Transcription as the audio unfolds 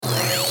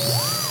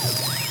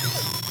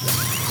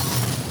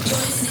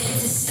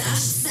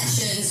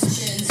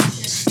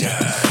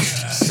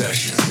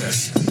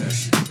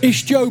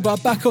It's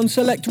JOBA back on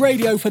Select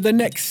Radio for the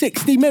next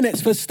 60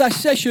 minutes for Stash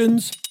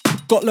Sessions.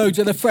 Got loads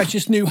of the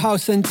freshest new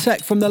house and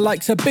tech from the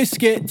likes of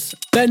Biscits,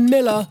 Ben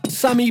Miller,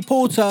 Sammy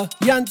Porter,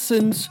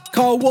 Jansons,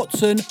 Carl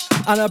Watson,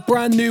 and a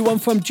brand new one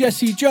from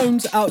Jesse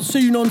Jones out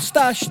soon on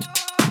Stashed.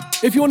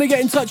 If you want to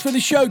get in touch with the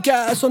show, get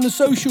at us on the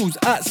socials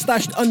at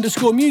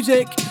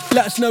stashed_music.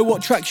 Let us know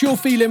what tracks you're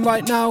feeling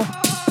right now.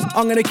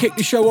 I'm going to kick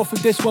the show off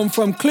with this one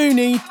from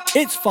Cloonee,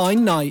 It's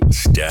Fine Night.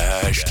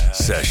 Stash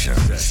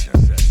Sessions.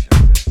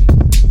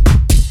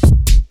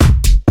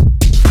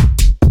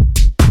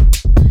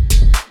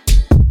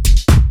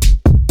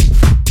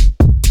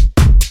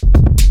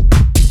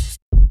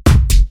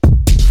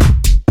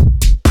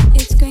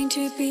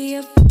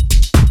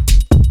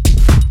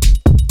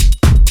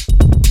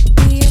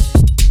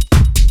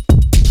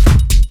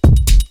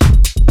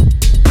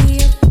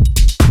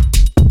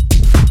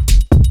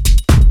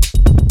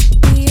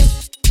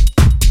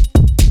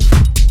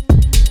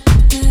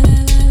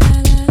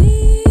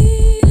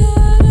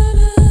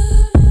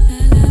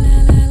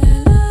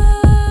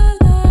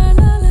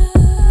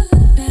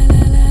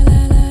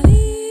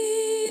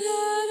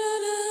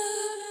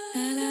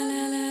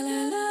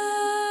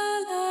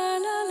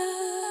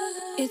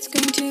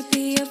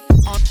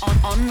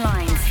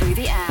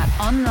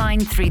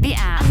 Through the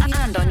app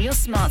and on your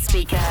smart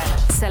speaker.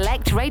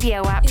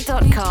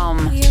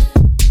 SelectRadioApp.com.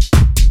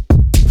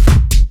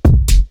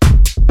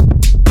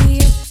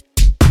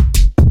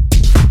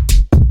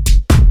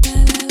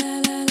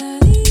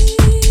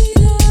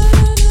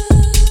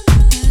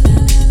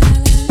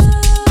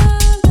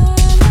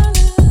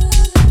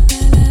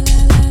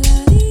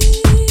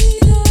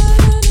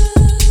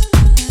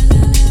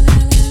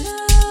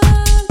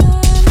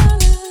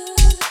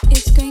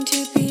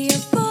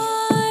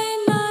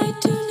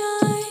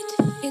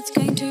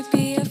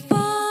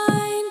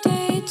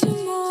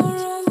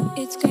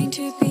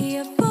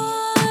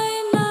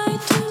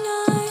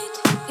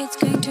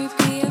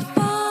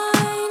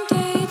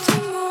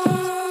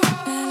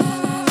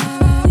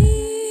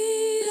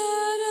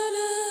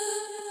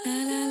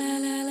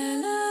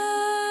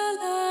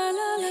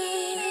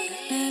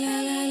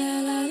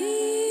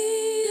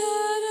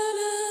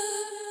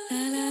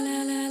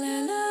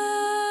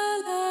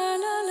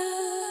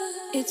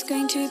 It's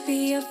going to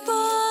be a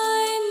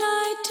fine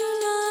night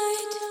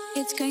tonight.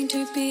 It's going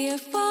to be a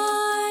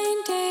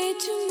fine day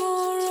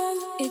tomorrow.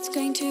 It's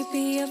going to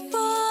be a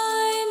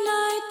fine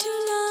night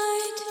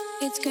tonight.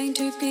 It's going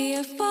to be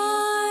a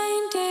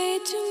fine day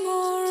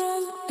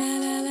tomorrow. La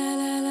la la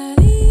la la.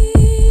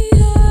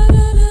 La la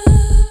la la.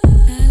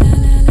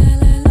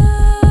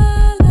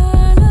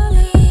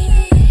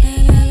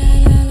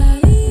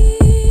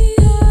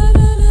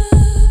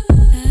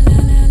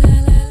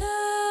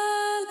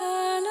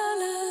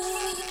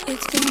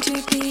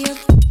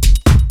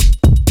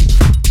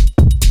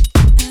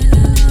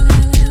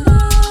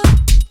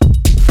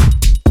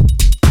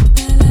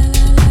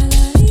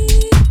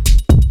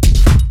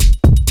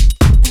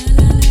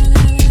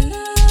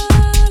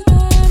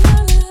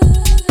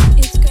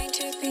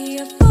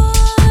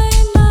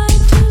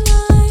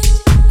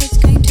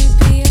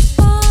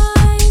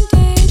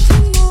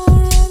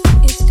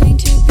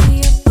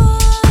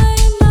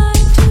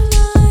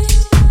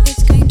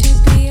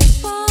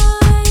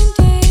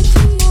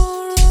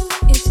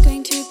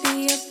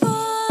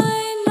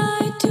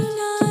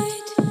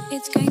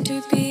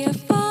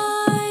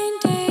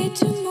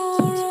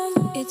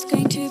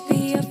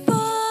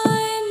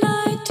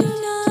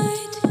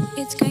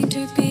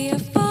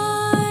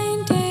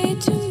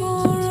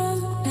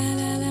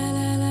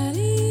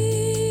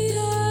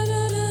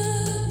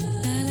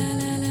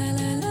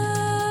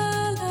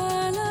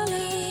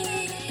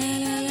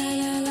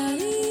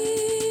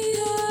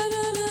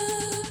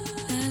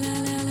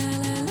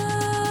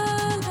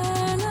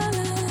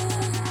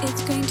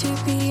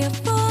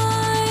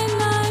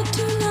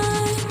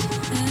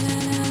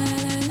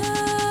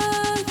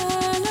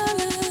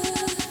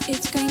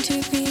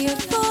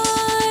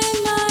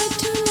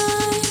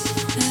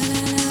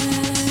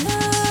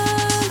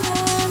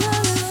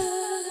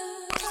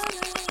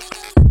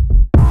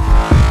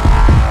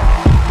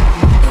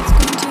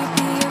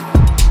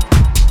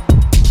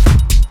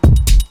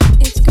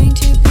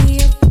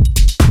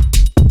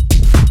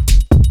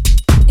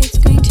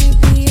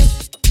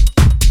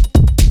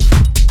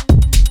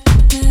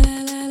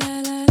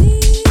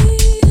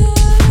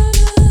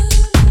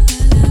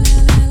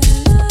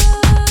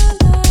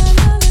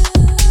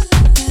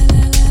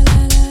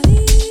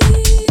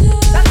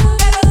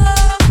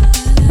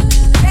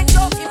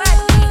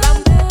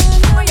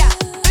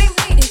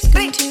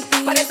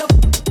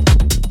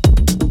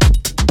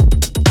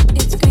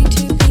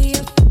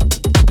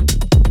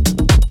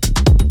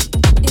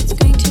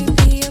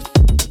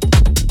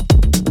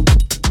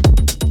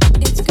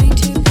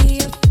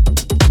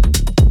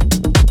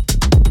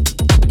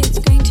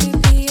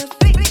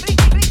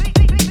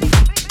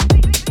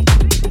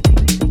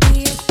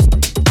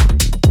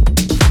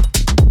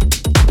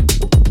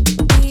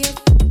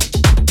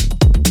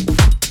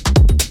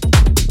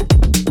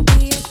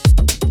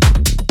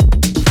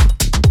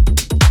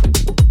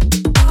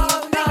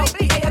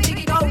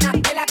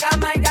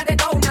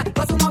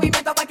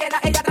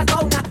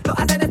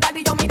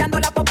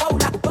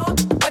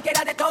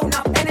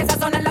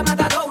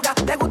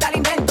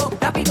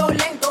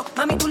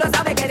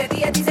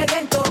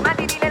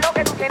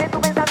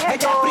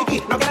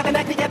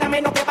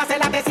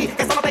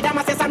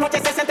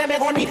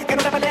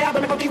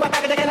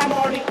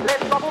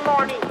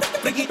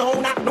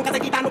 frikitona, nunca se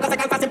quita, nunca se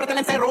cansa, siempre te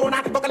la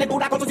encerrona. Toca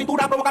lectura con su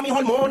cintura, provoca mis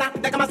hormonas.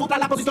 De Kama Sutra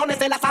las posiciones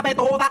se las sabe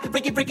todas.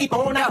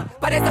 Frikitona.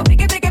 Por eso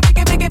frikitona,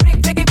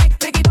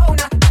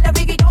 dale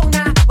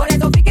frikitona. Por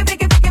eso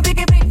frikitona,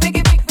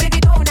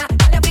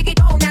 dale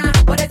frikitona.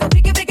 Por eso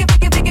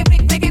frikitona,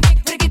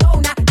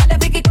 dale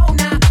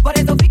frikitona. Por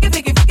eso frikitona,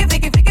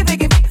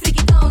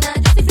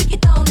 yo soy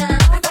frikitona.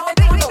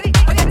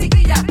 Oye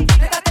chiquilla, me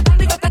estás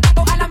tratando y yo te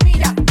ataco a la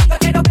milla. Yo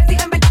quiero ver si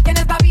en verdad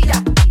tienes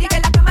babilla y que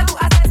en la cama tú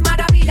haces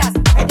maravillas.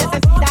 Ella se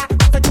tira,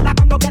 se chula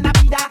cuando ve la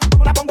vida.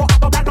 Como la pongo a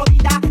doblar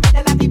rodillas, ella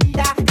es la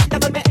divida. Si te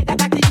duerme, ella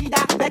te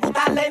activa. Le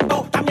gusta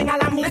lento, también a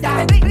la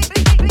milla.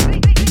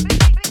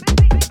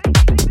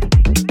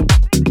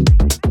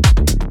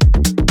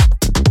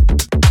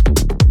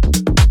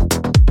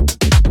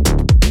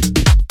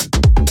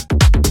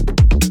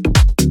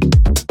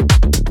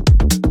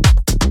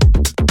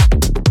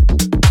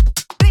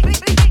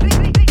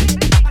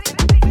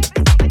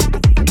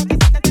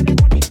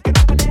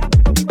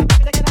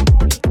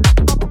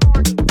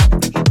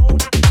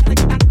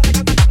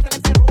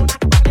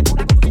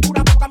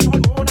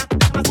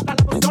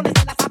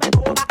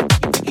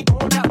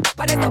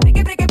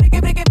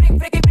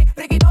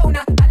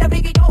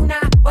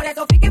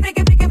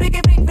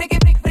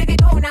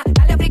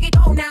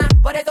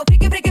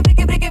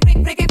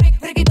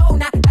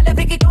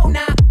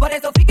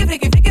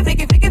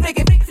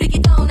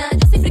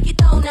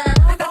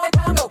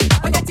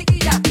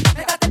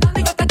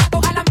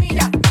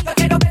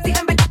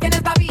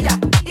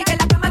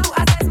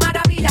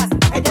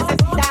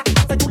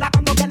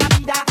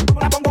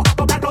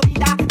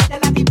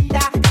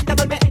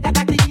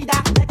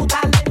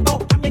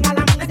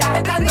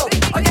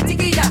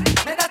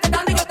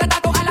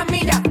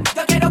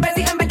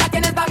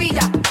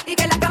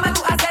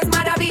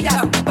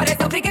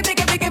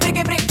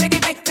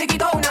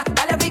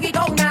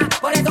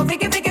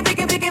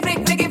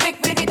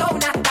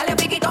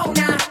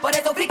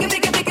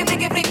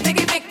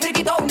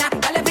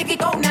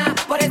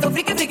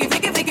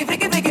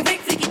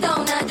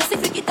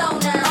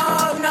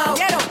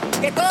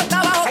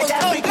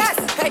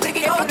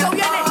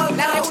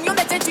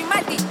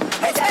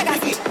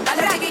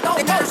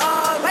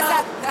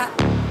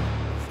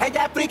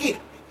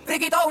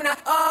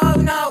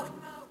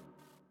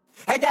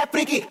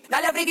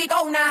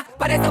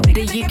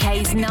 The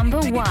UK's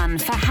 #1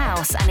 for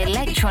house and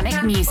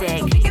electronic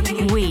music.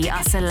 We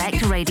are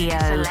Select Radio.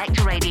 Select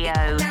Radio.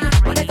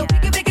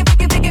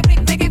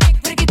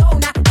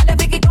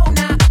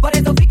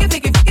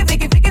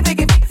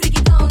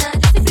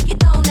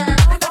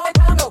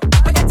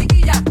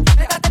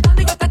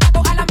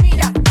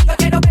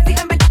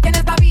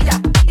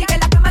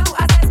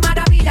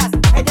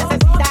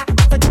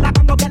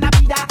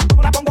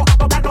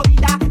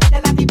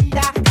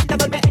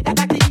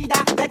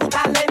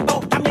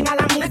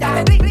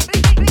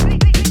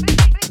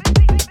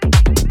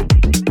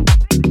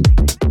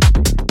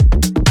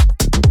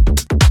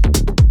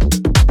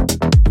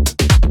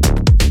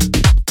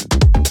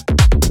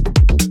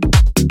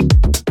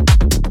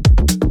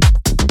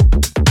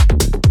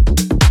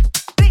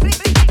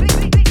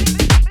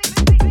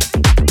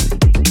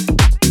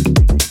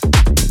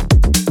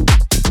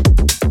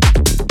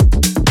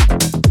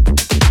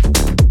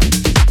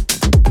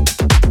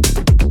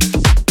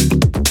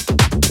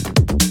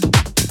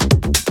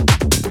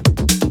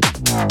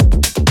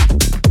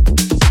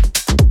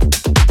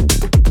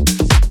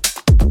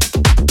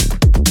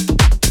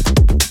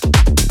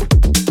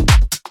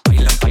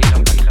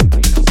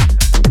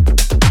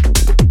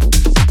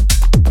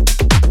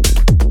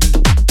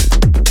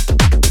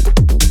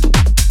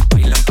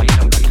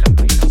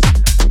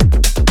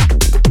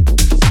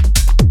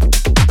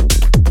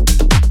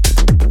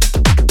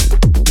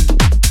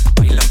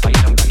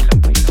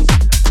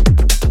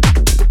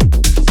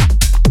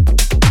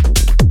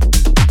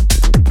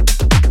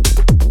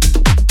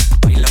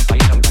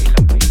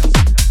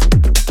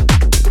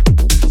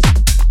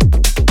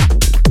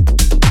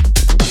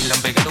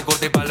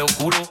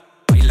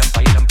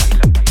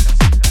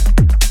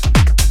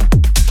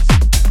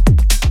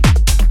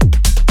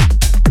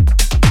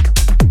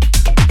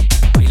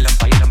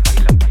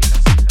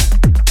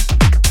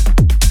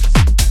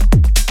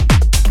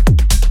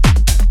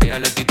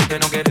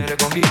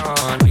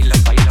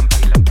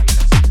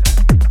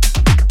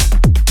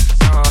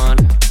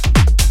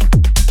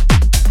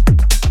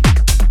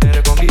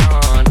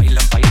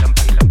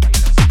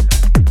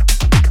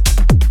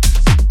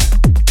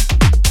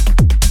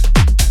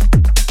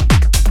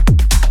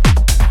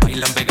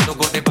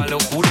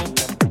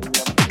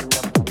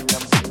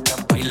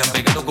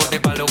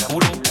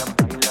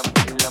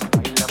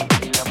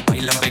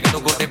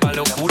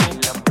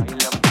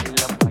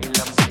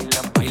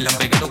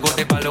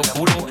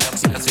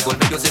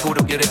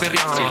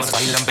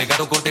 Bailan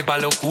pegado corte pa'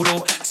 lo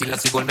oscuro. Si la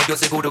sigo al medio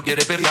seguro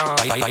quiere perrear.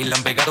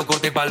 Bailan pegado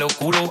corte pa' lo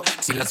oscuro.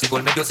 Si la sigo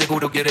al medio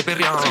seguro quiere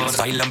perrear.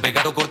 Bailan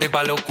pegado corte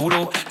pa' lo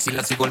oscuro. Si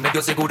la sigo al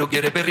medio seguro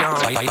quiere perrear.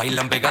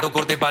 Bailan pegado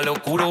corte pa' lo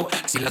oscuro.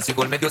 Si la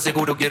sigo al medio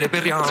seguro quiere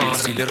perrear.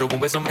 Si le robo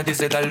un beso me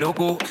dice tan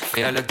loco.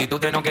 Vea la actitud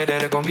de no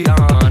querer confiar.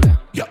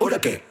 ¿Y ahora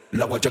qué?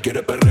 La guacha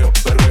quiere perreo,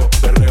 perreo,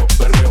 perreo,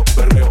 perreo,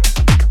 perreo.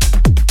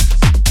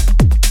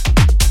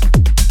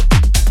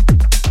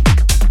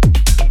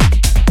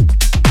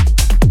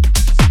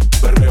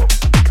 Perreo.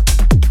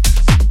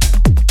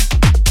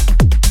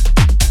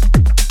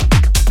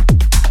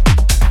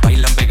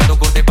 Bailan pegado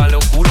corte pa' lo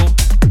oscuro.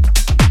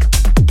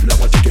 La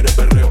guacha quiere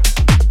perreo.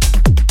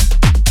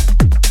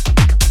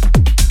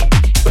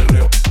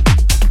 Perreo.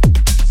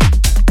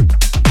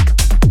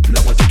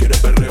 La guacha quiere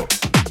perreo.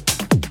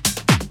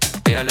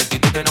 Vea la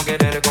actitud de no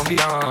querer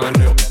confiar.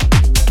 Perreo.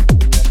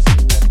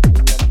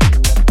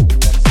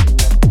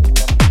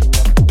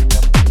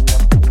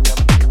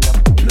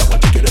 La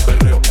guacha quiere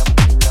perreo.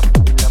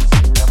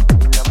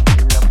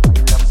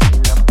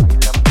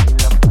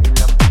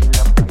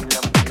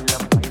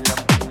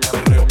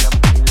 Perreo.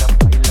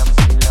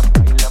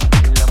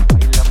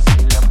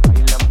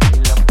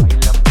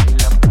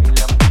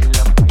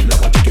 La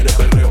guacha quiere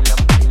perreo.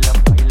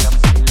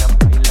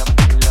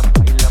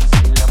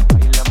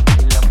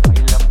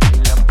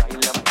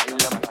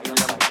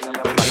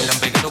 Bailan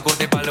pegado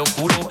corte pa' lo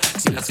oscuro.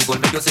 Si la sigo al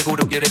medio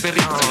seguro quiere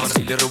perrear.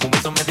 Si le robo un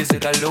beso me dice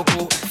tan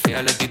loco.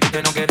 Vea la actitud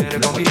de no querer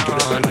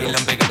confiar.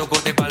 Bailan pegado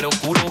corte pa' lo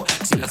oscuro.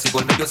 Si la sigo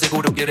al medio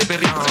seguro quiere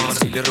perrear.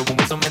 Si le robo un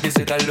beso me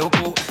dice tan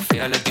loco.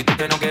 Vea la actitud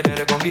de no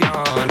querer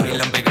confiar.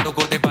 Bailan pegado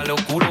corte pa' lo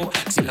oscuro.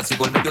 Si la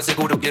sigo al medio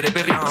seguro quiere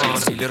perrear.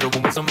 Si le robo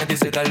un beso me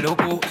dice tan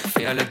loco.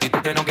 Vea la actitud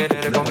de no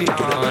querer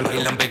confiar.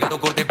 Bailan pegado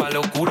corte pa'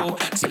 lo oscuro.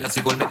 Si la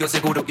sigo al medio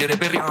seguro quiere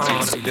perrear.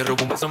 Si le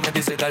robo un beso me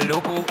dice tan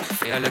loco.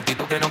 Vea la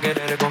actitud de no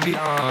querer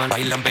confiar.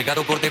 Bailan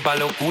pegado corte pa'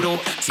 lo oscuro.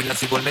 Si la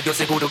sigo al medio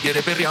seguro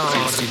quiere perrear.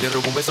 Si le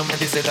robo un beso me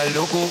dice tan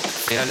loco.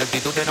 Vea la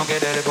actitud de no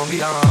querer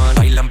confiar.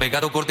 Bailan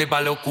pegado corte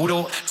pa' lo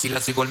oscuro. Si la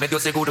sigo al medio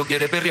seguro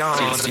quiere perrear.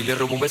 Si le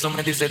robo un beso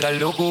me dice tan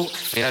loco.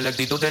 Vea la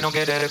actitud de no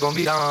querer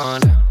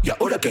confiar. ¿Y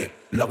ahora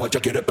qué? La guacha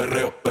quiere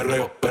perreo,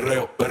 perreo,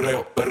 perreo,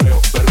 perreo,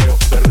 perreo, perreo,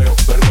 perreo,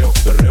 perreo,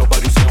 perreo,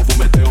 pariseo,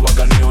 fumeteo,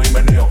 bacaneo y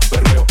meneo,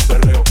 perreo,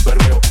 perreo,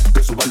 perreo,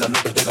 que suba la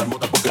nota y te dan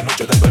mota porque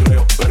noche de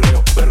perreo,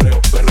 perreo, perreo,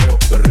 perreo,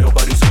 perreo,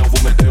 pariseo,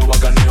 fumeteo,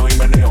 bacaneo y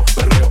meneo,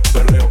 perreo,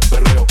 perreo,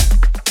 perreo.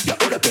 ¿Y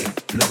ahora qué?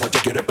 La guacha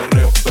quiere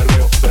perreo,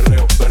 perreo,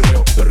 perreo,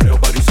 perreo,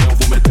 perreo, pariseo,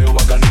 fumeteo,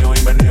 bacaneo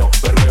y meneo,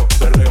 perreo,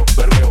 perreo,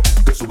 perreo,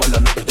 que suba la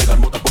nota y te dan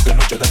mota porque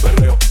noche de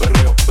perreo,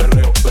 perreo,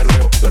 perreo,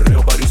 perreo,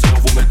 perreo, pariseo,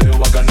 fumeteo,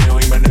 bacaneo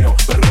y meneo,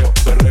 perreo,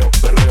 perreo,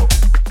 perreo.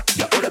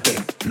 ¿Y ahora qué?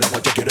 La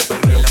guacha quiere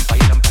perreo.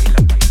 Bailan, bailan,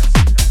 bailan.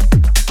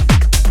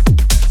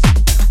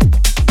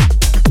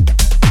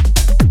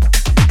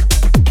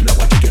 La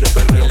guacha quiere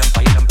perreo. Bailan,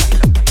 bailan,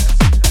 bailan.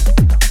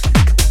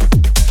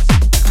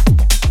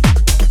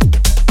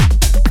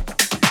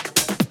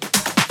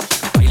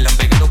 Bailan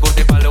pegado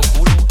corte pa' lo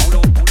oscuro,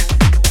 oscuro, oscuro.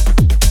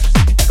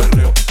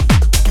 Perreo.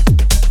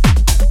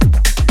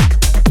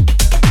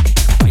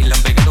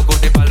 Bailan pegado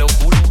corte pa' lo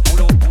oscuro,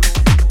 oscuro, oscuro.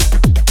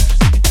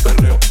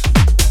 Perreo.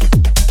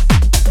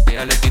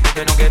 Vea la actitud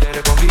de no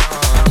querer confiar.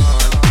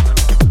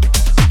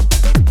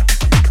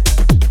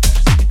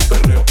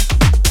 Perreo.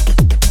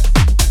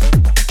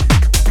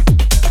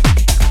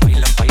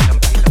 Bailan, bailan,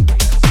 bailan,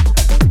 bailan.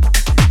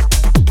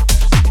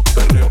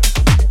 Perreo.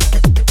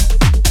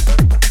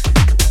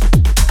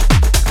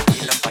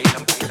 Bailan,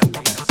 bailan, bailan,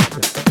 bailan.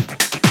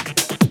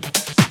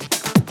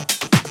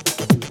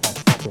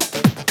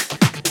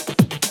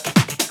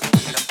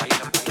 Bailan,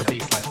 bailan, bailan.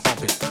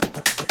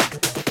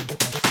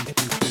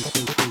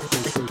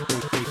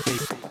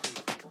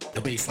 The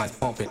bassline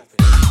pumping.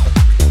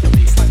 The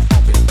bassline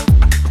pumping.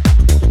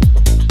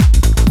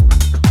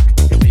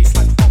 The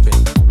bassline pumping.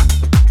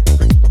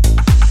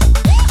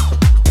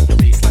 The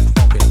bassline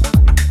pumping.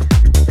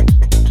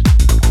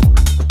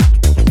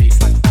 The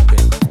bassline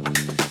pumping.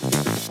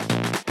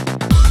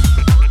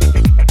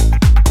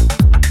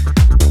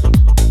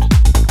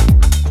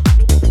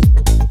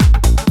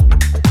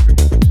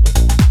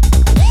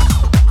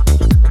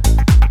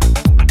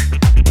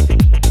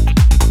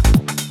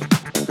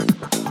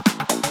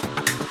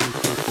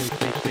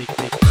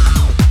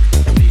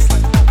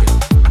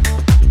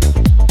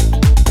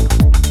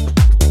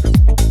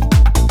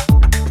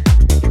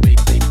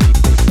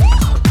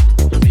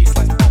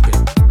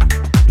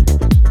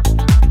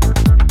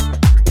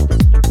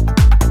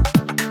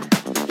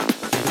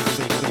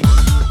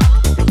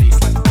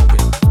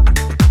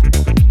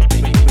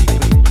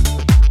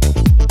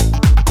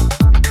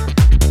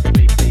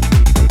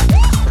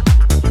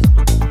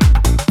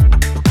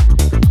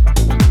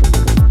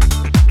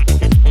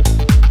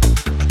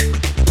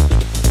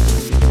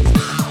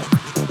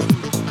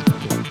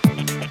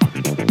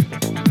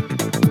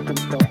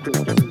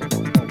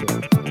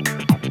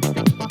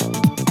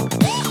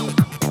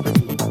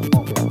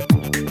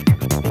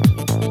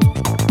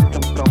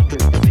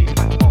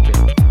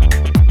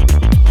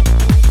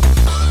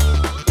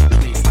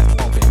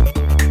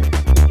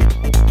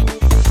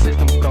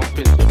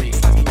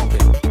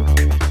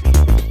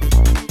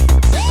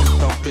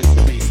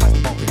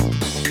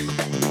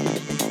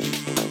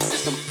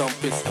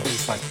 It's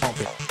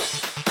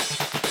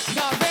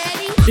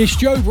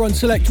JOBA on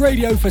Select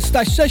Radio for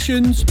Stash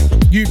Sessions.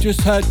 You've just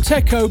heard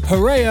Teko,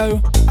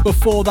 Perreo.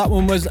 Before that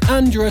one was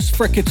Andruss,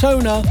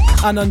 Frikitona.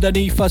 And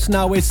underneath us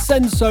now is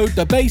Senso,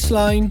 the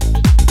Bassline.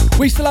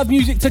 We still have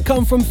music to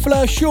come from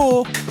Fleur,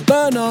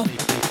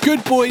 BURNR,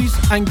 Goodboys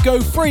and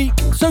Go Freak,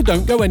 so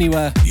don't go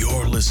anywhere.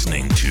 You're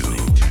listening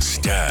to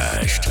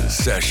Stashed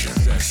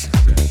Sessions.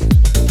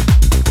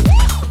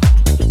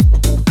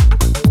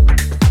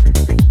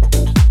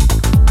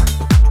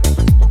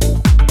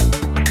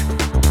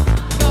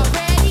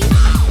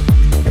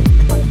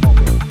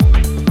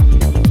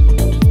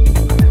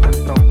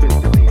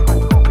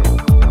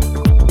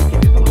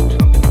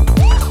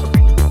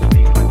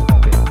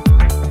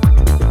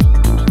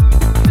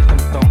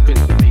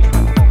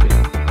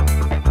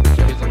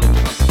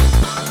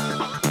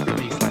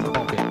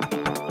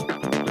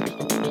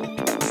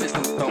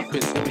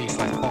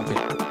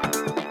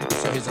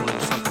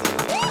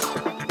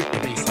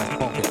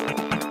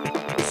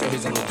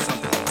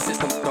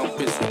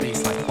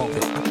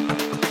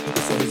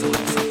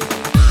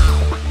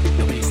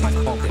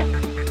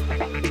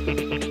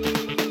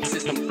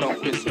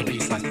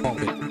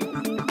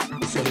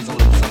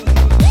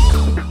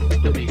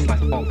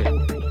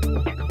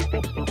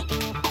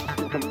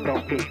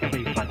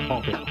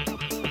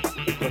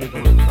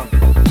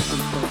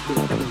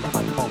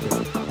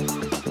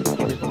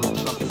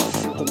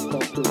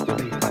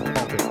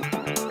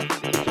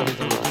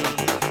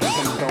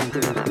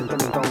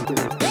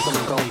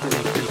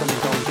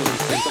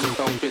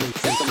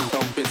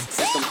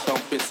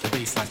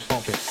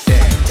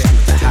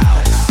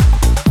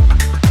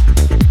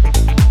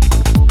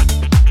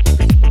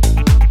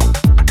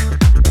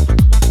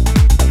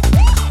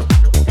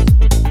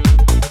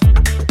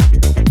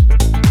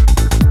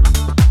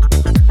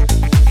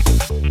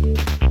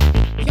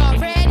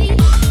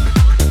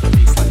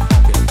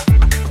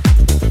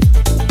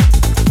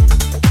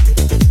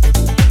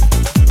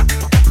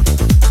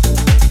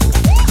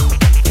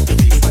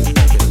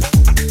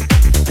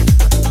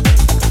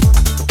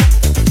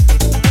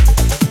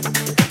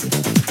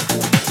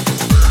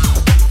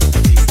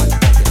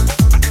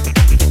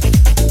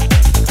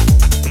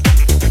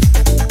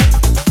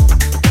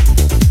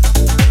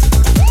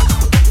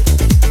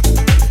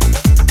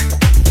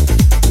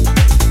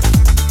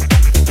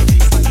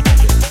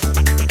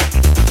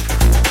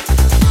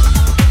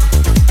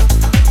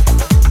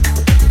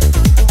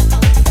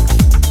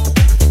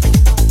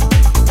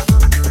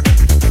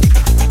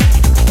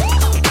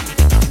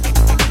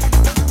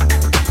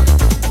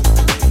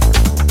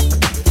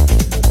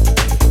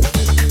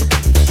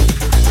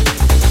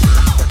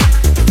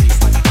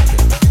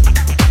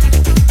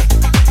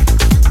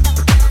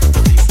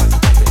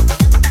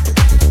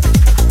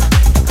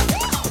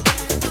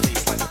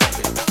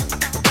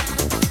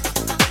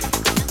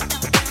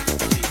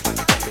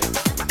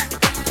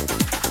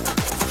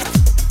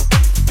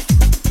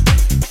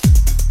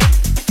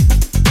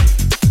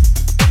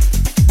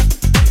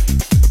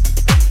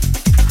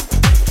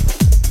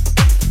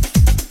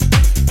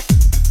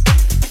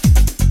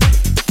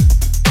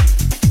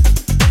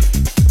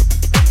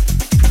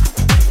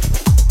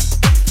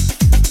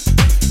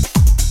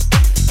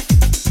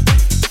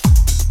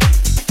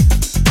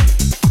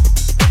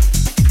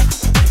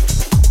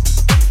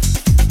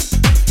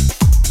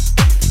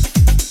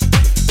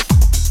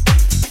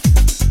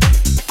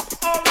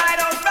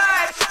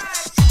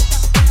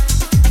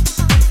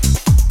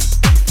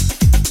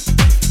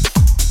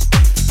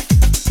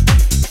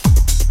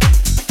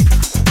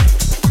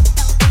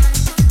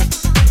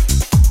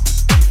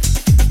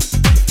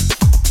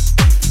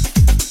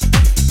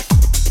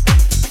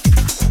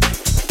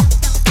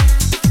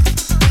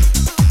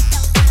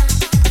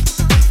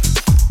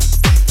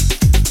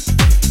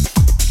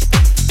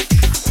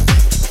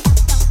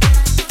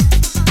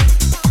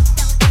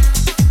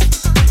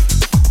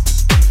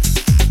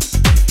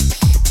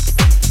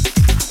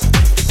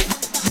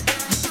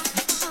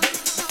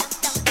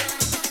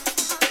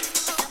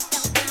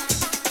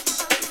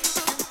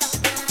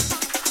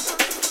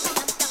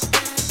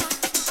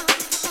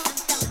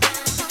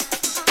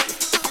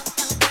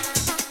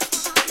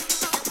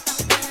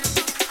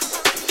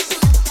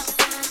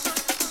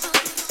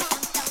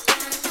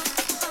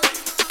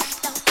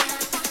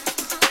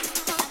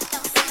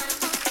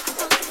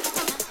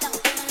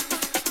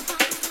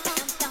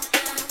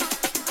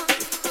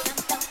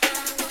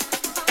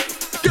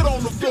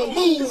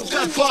 Move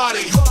that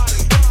body.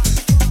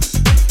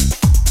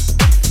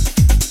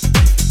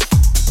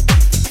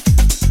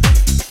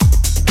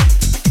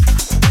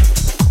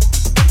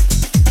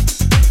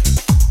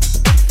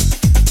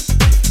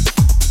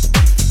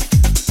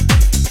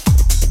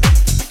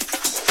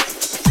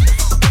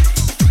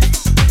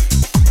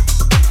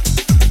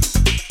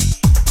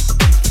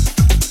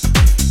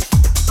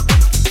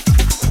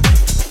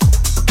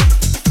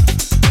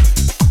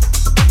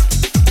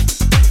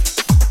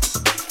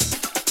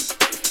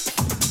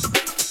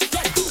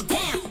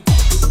 Down.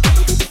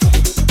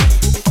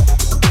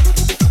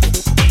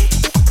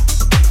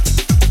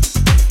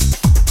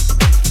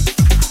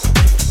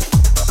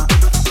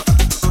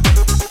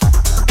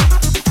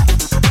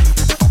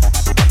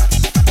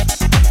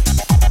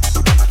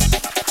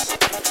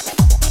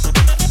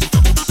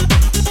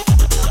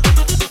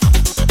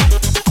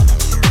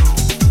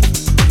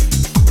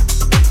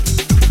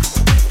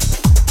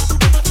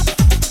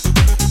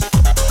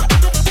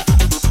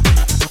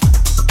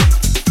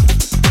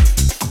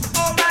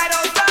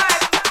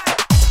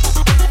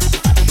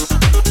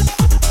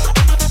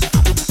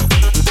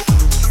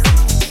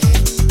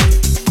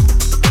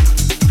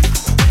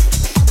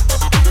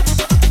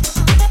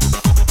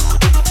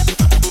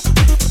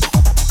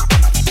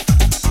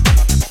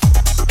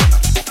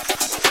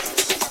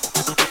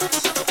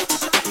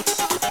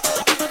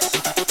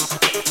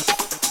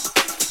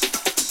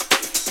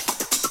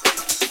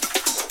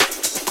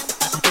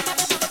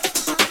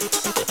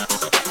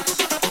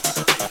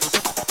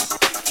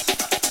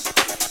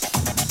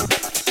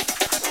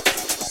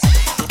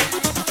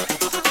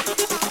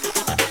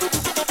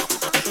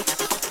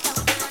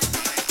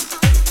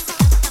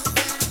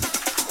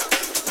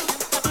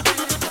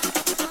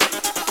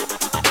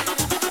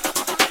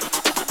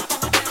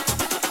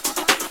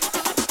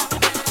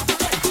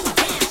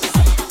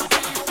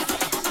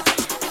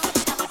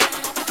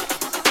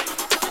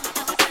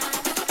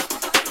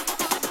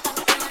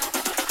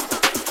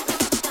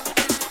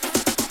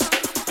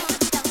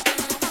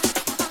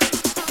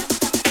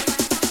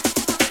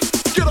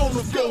 Get on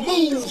the floor,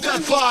 move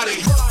that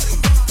body.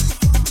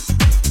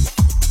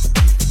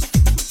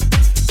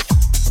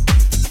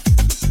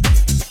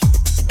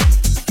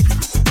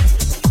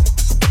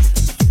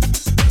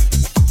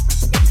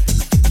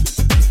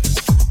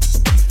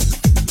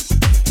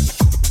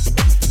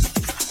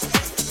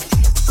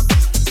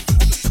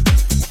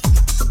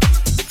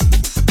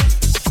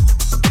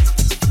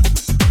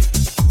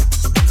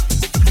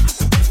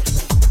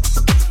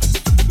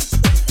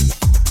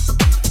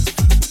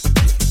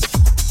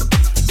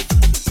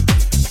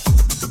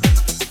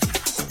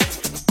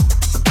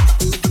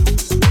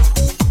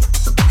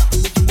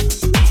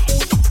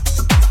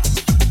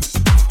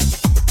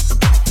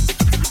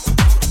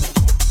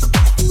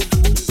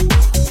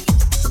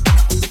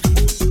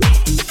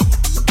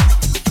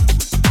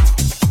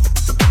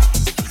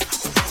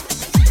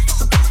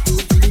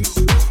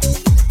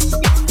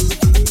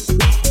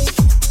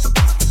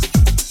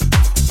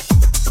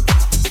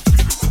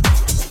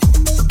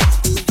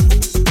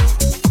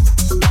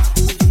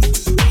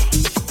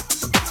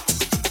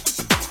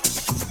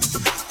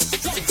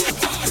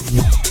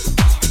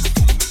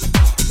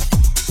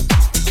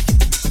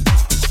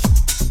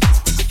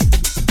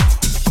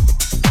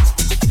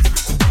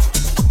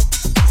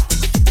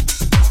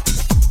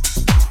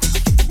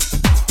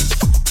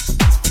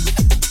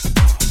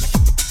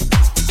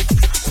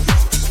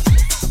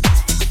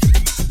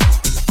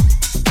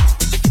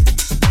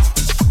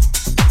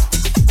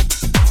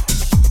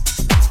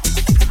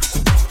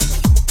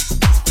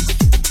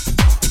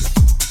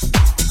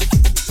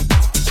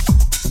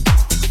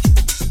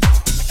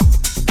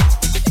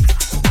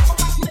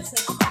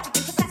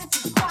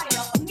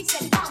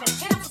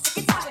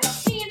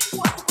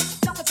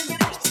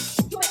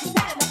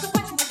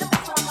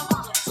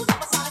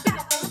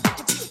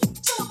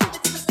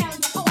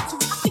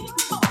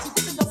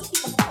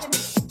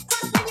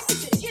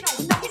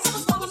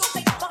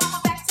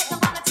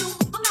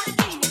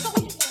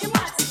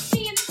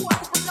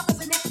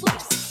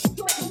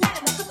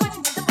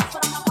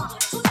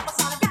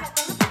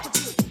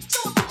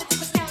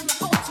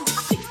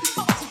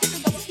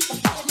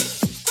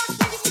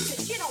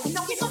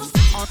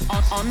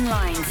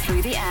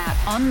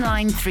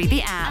 Online through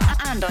the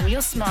app and on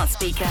your smart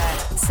speaker.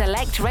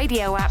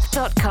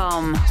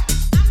 SelectRadioApp.com.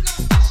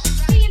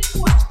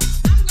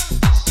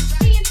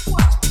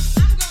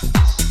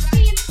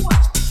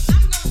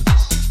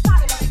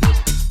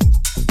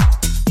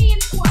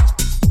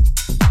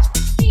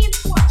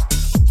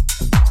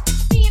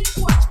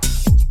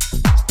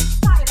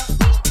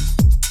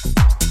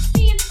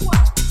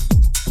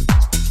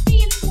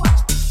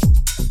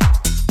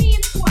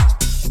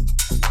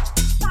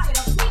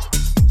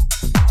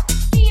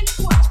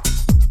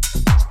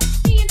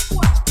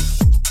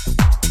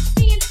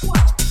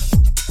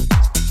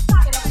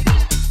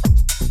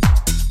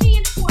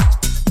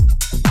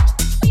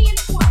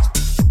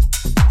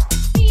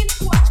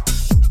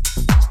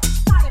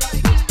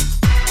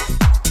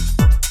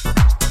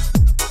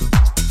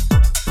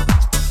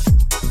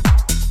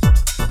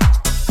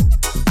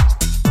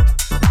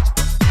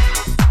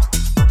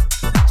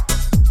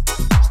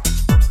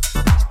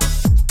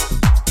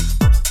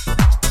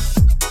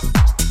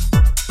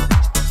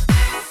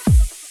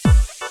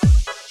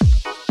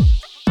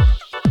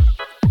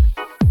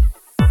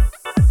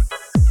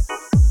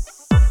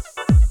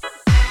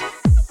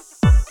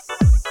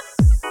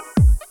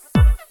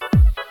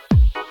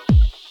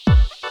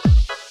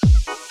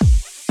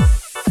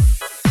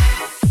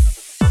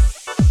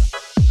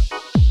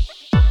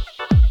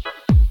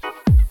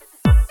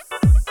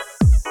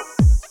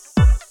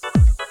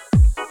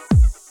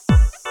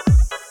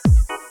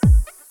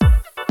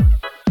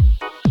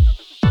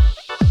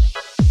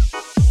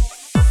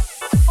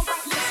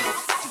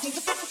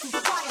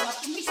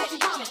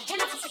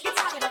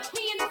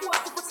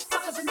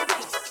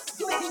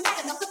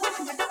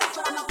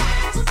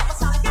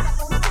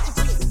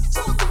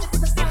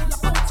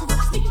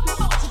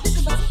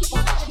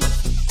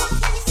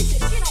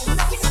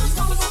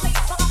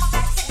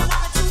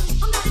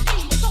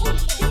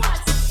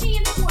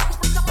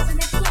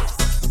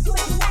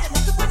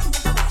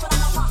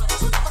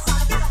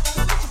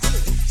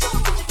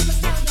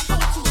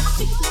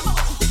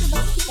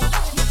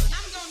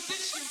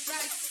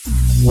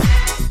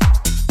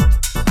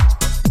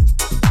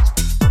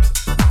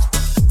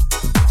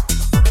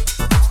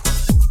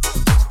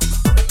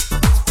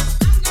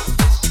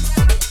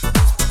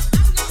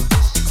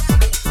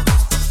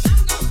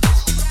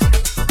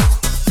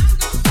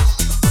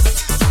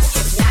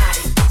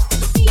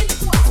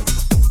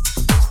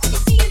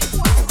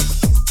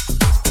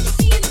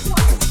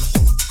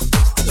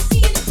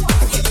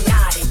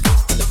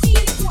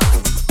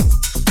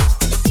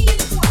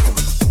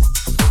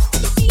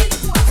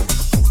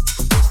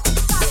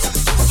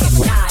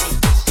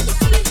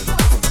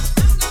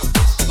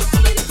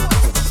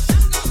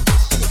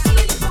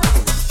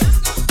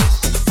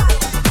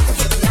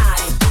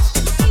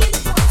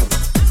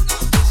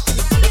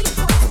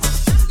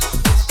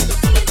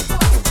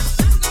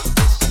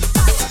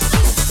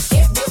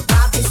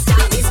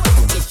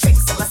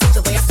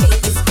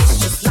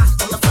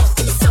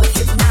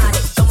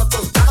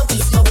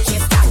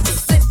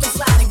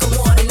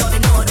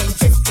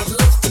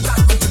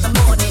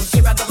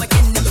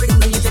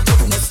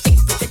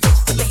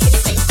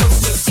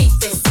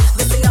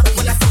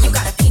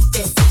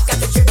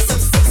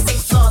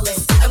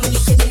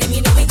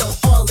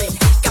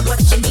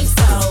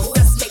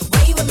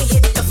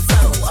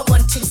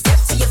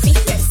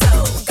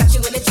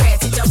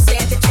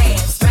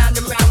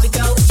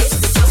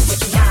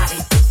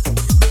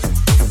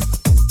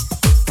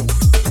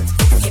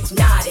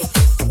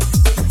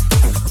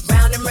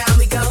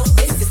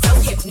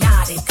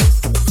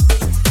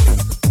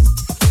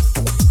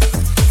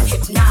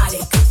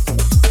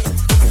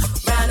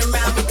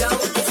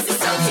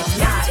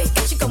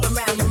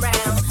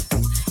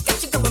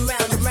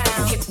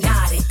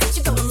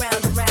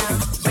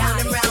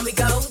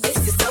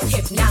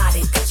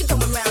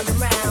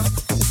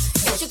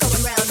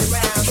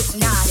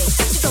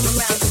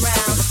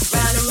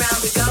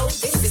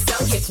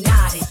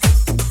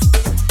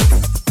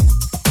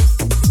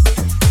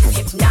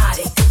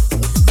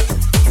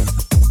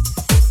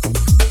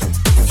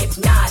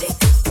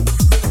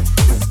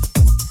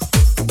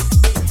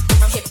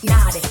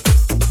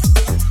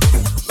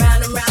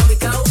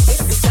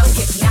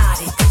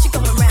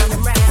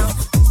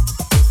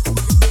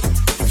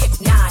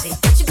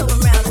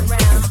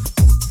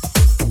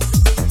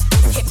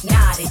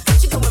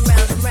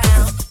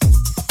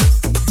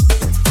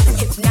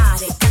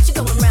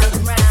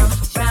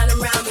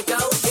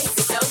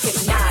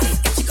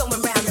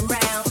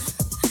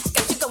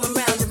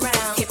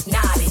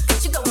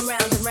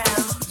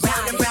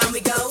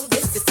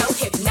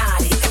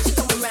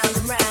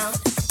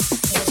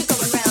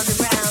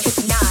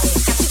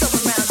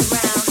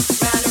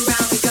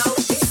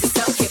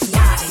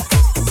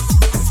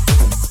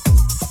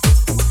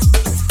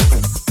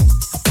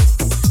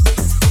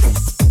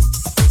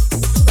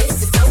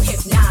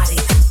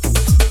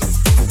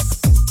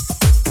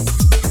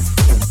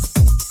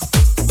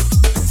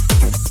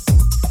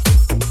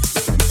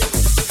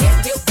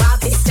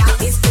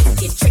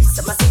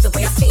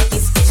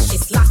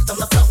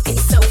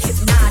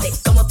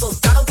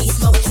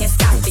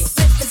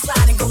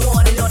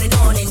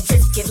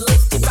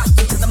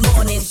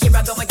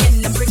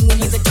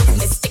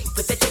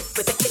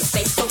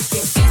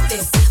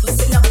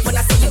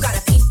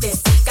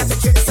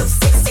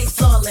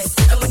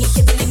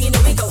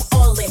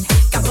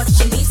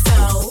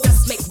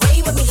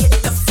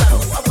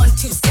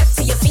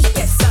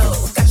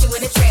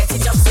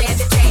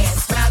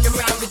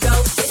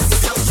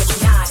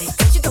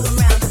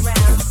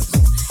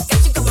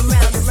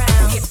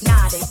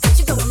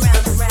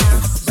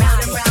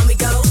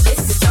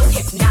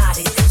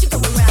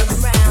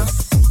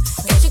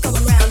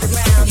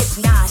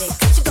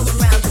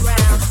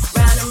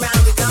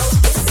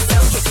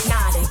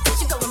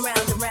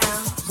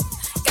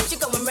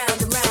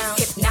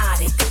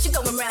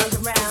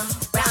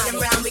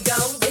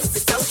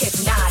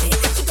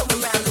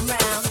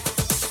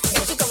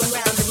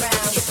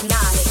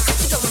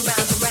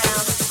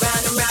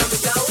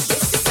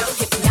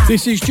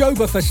 This is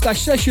JOBA for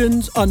Stash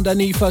Sessions.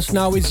 Underneath us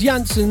now is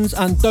Jansons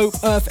and Dope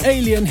Earth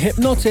Alien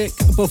Hypnotic.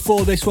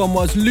 Before this one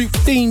was Luke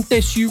Dean,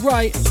 This You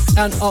Right.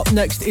 And up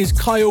next is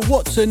Kyle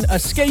Watson,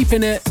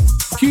 Escaping It.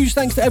 Huge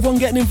thanks to everyone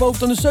getting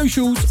involved on the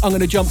socials. I'm going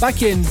to jump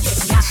back in.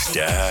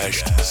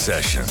 Stash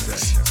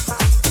Sessions.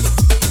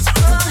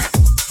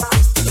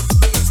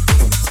 You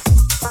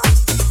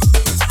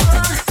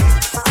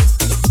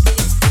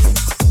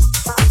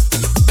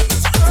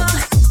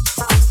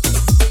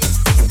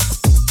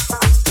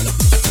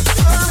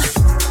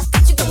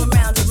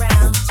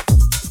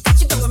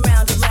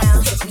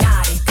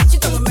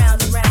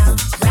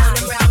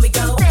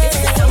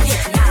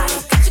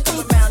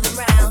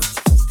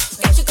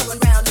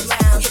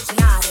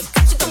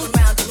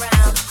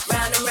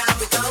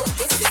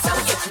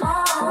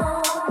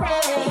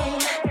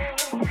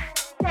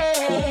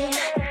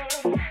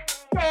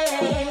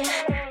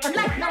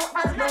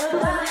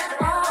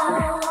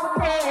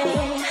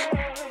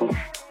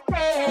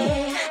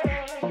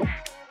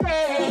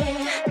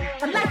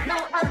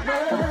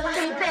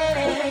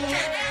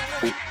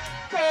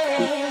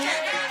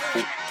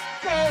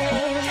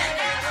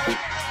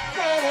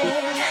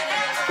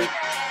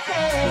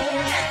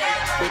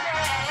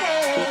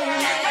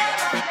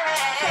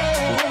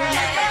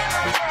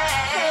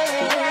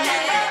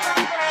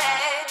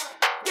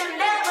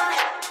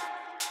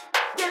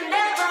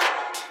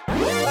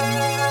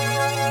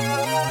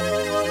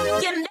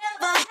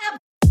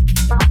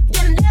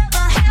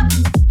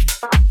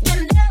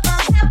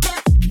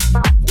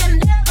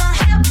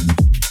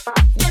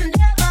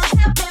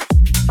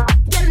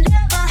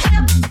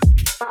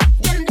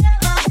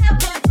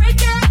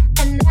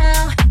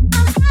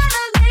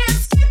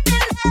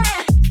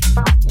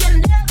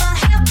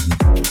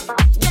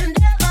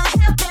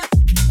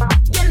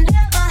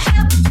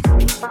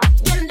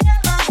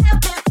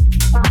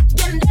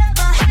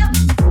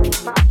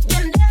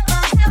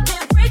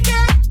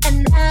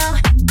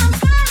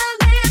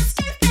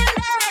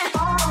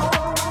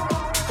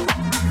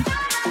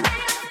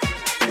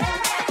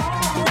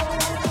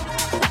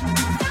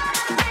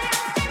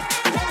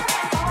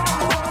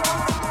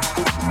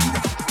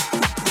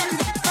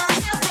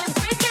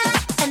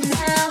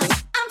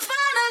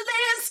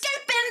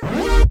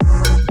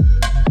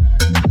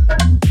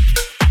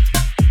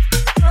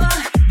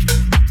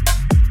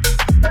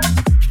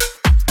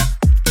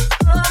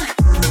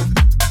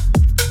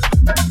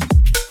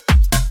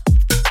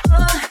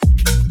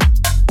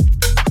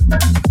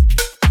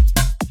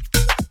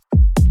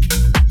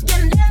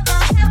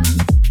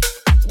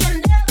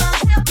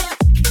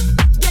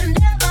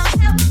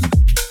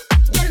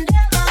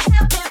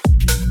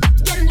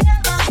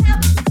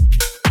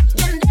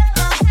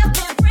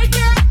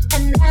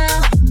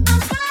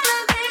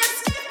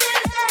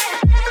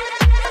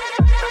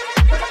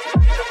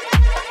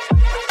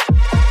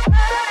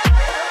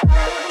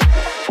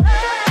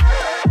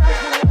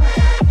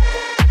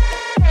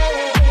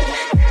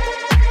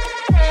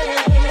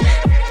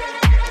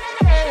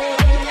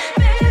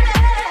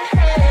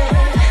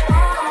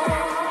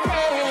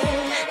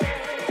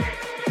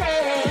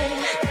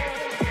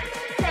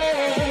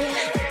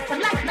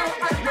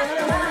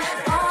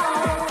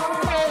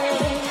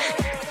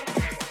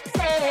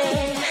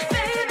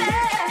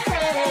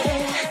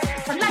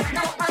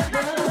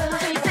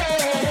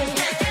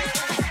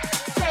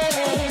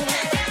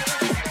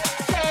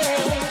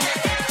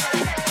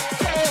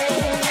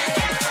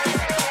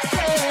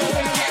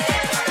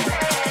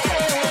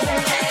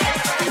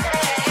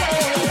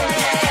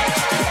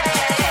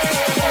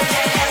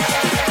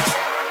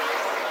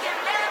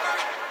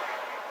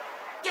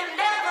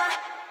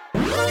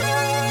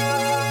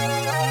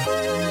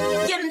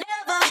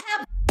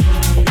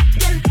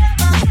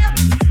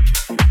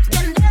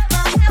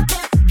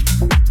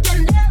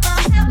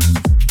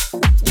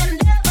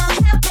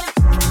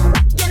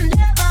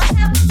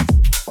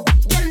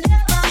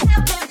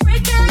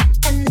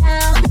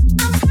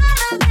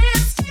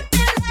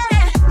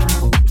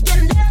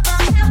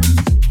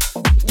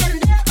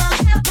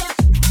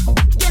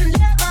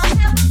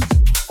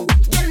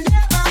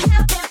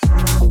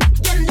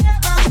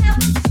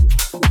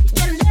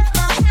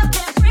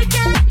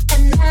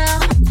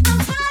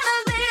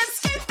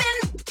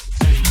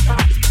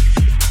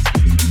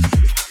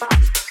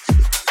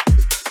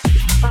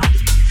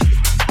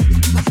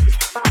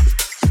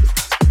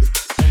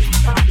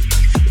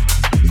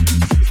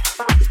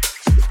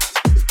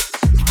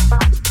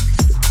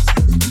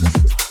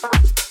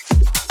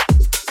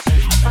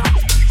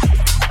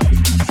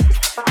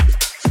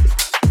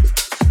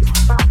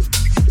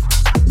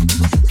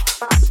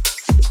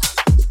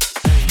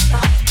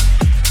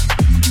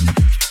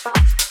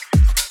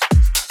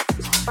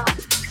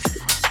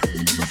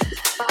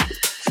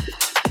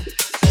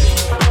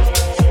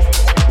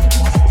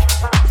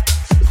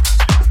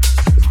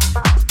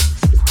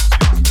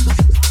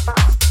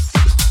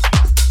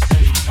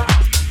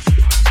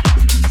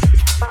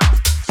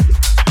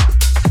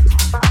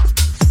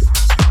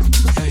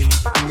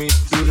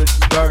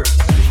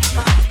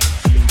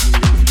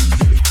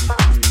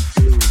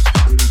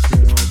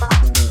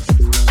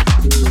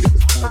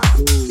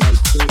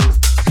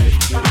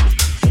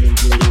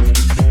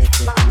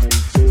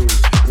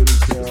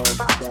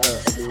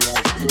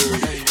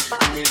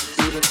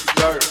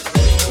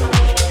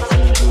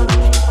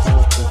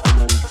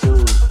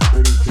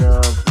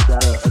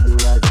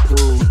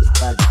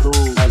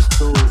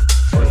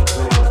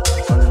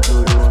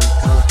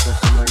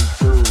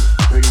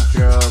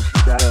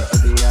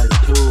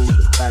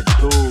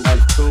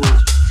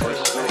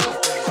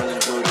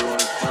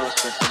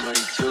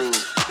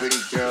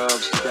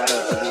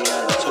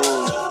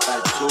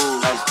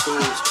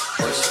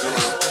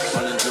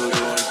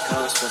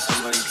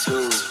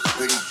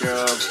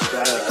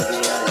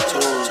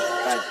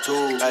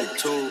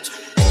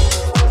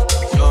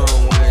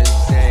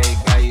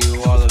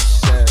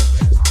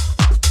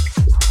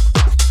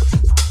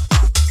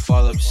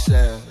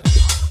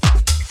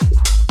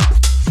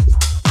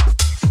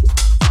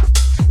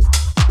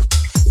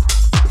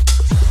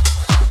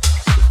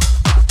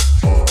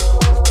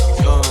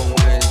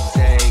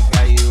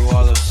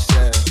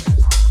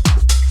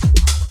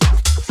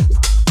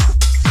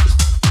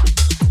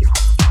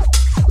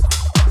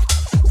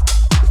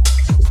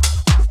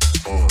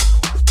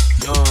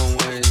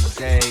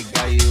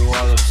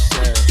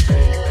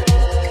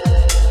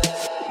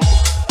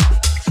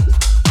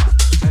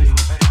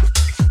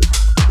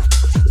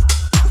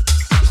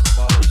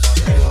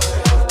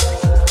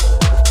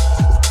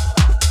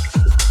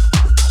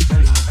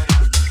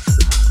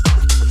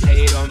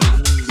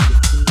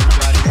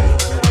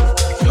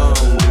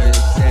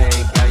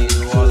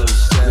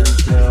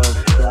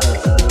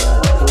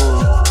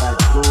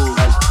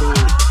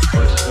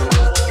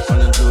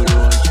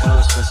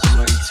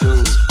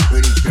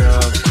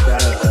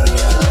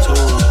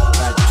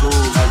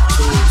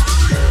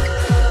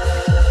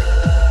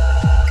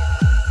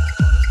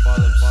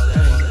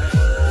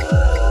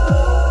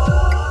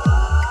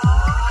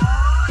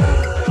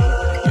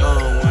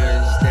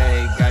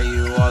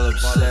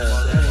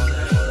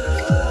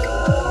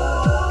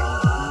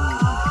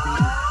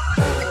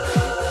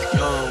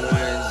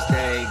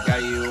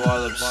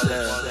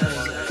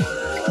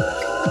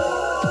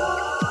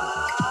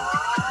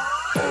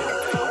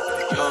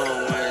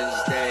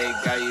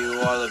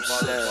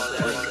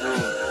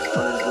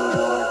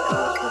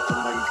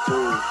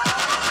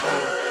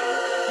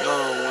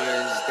Young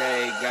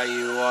Whensday got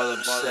you all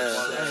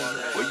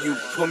upset. When you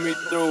put me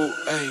through,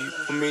 ayy,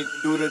 put me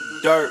through the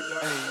dirt.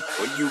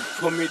 When you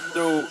put me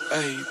through,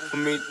 ayy, put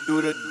me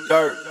through the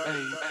dirt.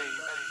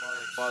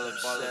 All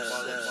upset.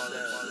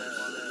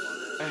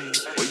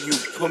 When you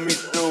put me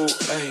through,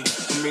 ayy,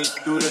 put me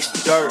through the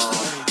dirt.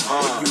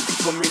 When you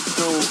put me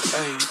through,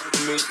 ayy,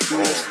 put me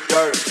through the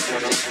dirt.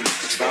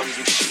 When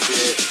you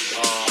shit,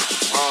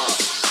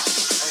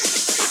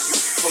 When you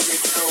put me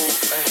through,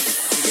 ayy,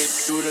 put me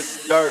through the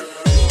dirt.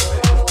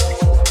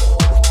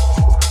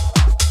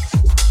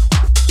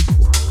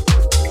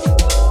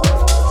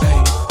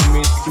 Ayy, put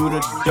me through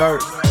the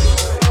dirt.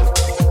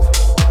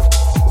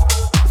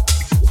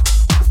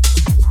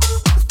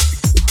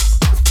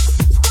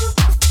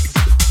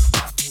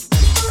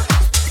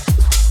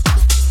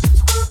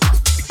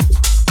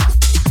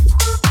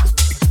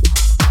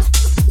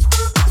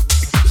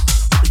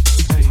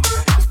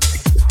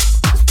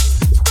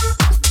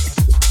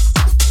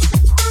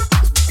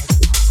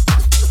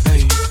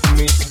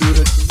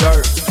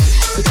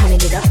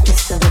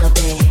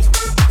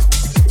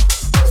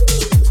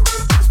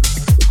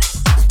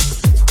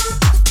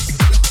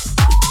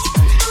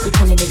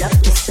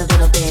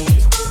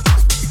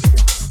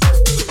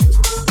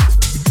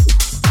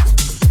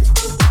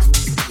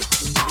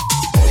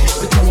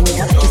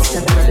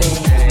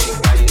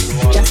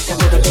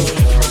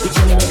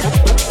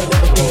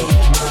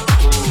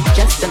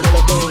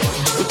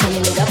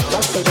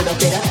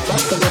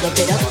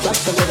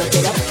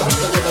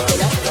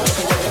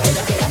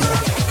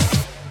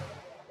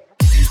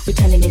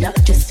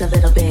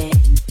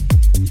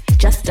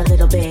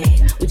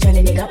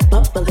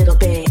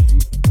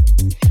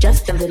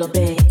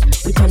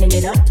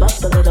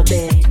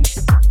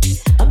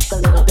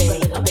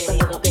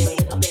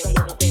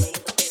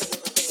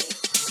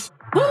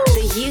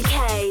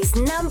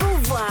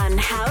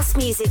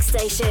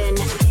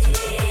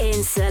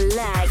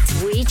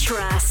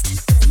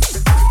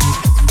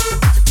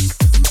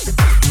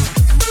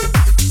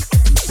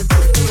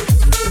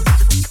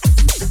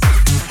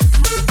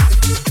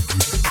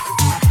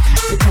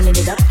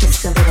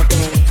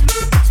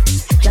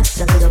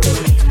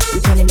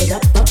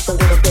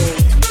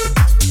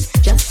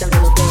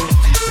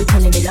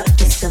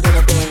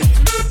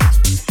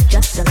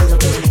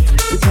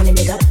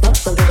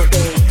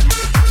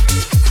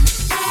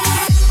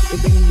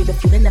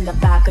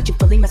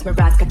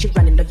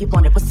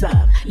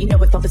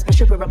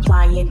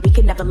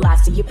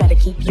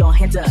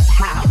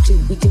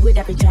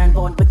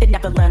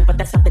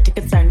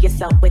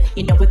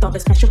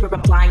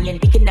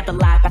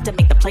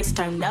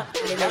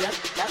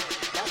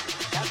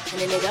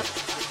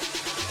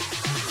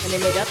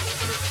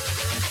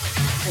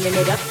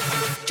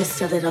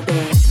 Just a little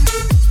bit.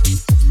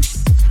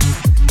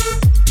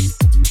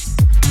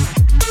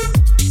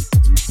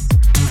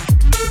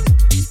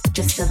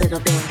 Just a little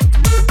bit.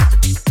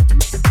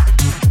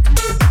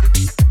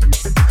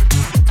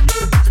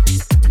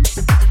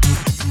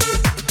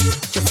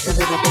 Just a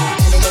little bit.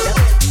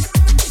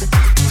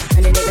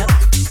 Turning it up.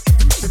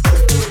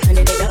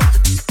 Turning it up.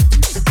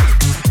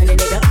 Turning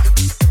it up.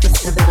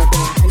 Just a little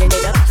bit. Turning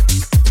it up.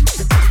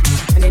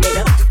 Turning it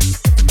up.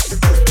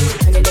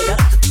 Turning it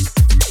up.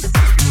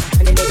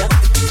 Turning it up.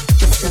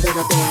 Just a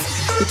little bit.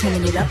 We're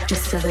turning it up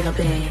just a little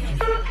bit.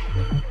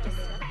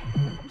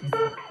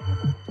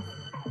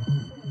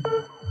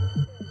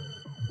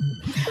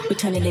 We're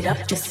turning it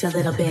up just a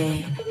little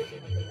bit.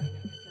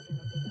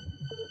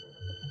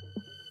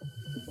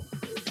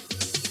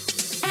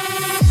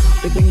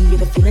 We're bringing you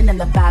the feeling and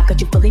the vibe.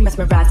 Got you fully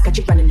mesmerized, got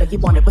you running, know you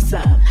want it, what's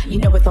up? You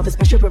know with all this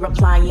pressure we're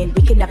applying,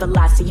 we can never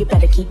lie, so you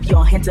better keep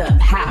your hands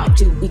up. How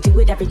do we do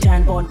it every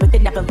turn? Born with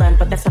it, never learn,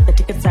 but that's something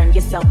to concern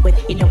yourself with.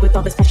 You know with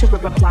all this pressure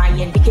we're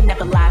applying, we can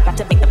never lie, about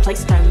to make the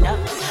place turn up.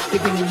 We're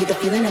bringing you the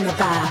feeling and the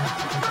vibe.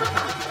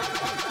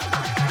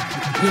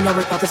 You know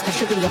with all this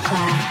pressure we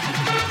apply.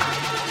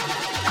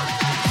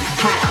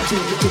 How do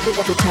we do it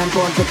every time?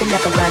 Born with it,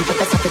 never learn, but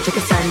that's something to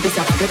concern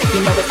yourself with.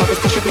 You know with all this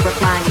pressure we're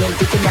applying,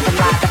 we can never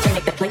lie, about to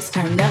make the place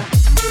turn up.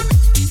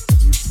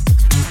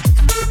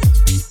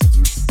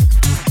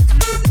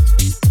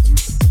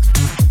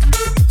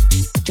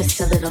 Just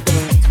a little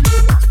bit.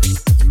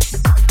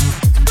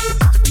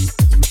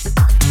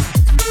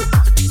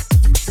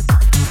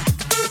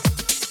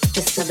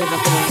 Just a little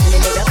bit.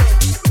 Turning it up.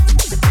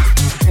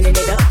 Turning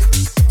it up.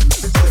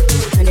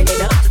 Turning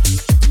it up.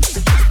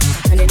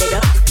 Turning it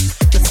up.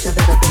 Just a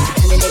little bit.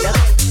 Turning it up.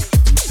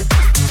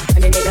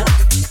 Turning it up.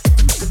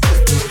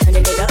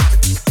 Turning it up.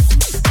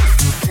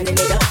 Turning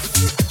it up.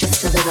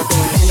 Just a little bit.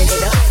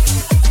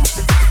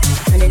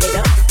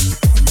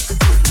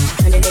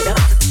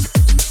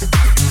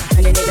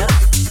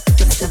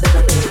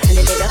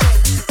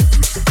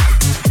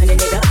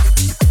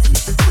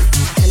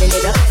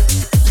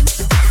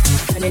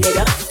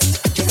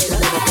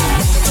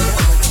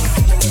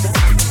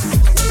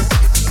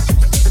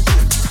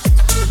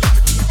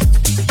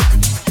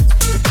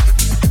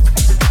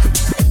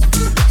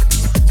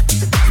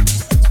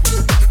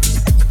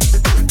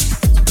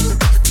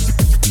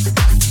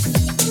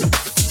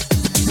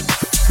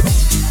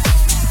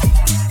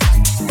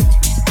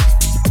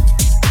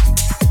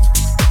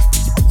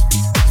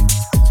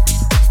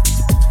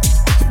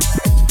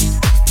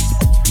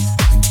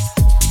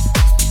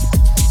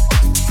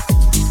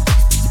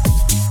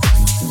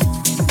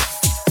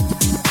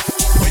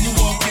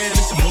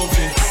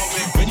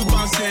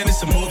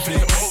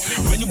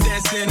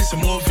 dancing, it's a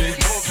movie.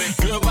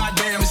 Girl,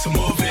 goddamn, it's a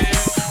movie.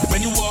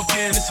 When you walk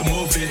in, it's a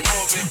movie.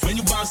 When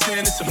you bounce in,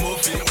 it's a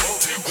movie.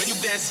 When you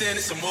dancing,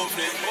 it's a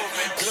movie.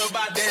 Girl,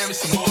 goddamn,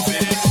 it's a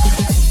movie.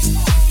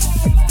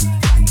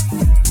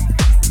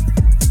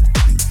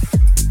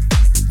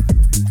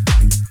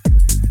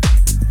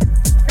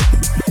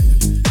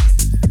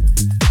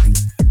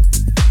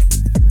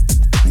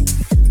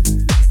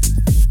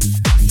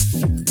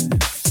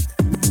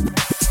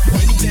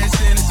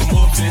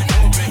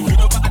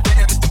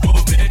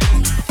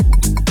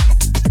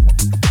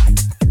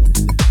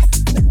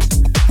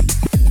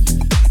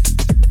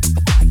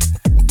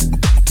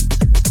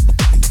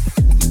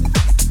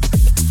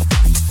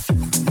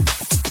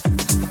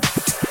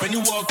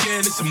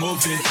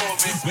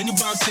 When you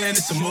bouncing,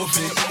 it's a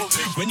movie.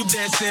 When you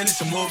dancing,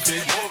 it's a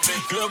movie.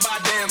 Girl,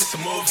 goddamn, it's a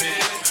movie.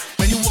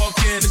 When you walk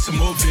in, it's a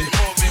movie.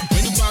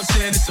 When you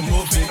bouncing, it's a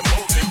movie.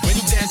 When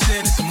you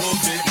dancing, it's a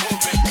movie.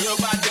 Girl,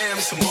 goddamn,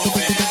 it's a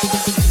movie.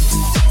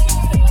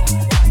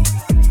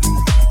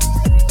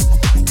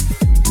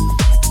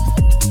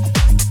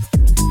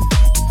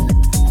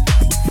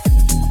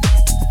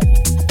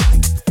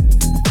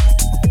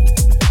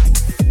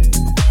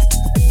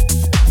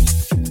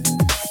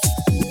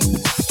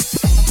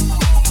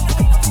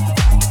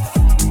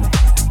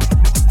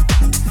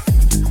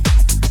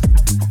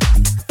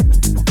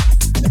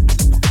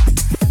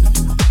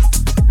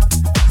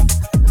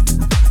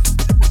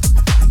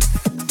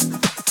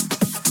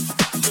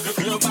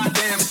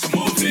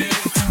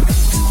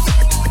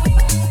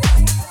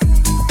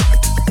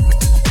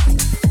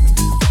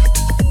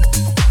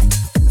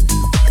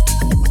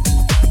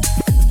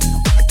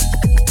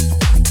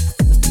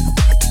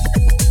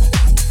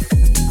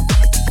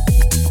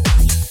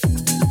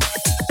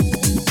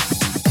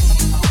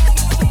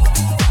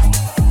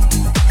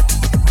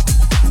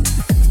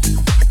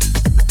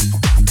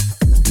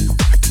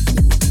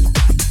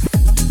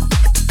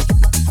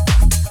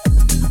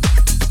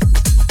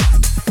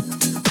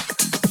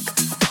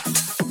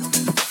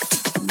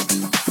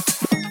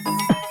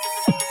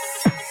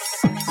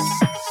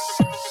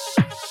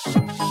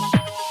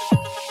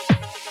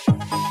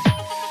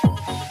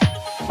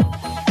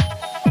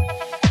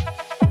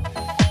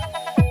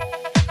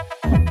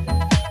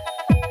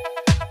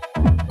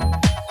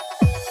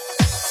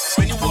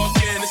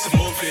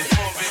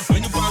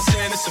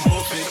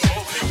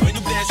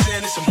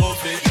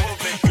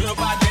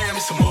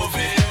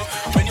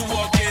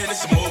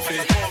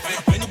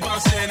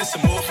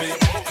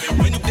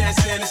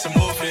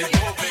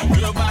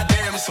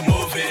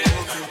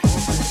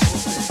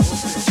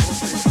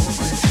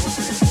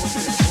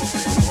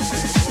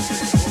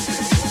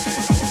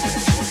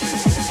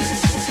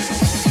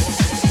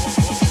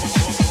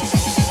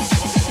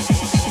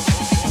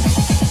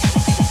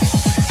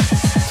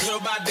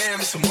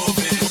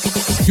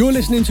 You're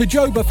listening to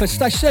JOBA for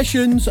Stash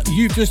Sessions.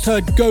 You've just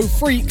heard Go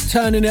Freak,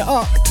 Turning It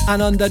Up.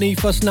 And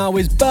underneath us now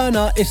is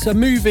BURNR, It's a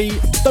Movie.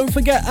 Don't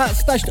forget at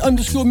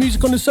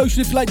 @stashed_music on the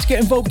social if you'd like to get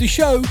involved with the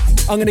show.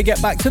 I'm going to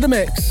get back to the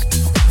mix.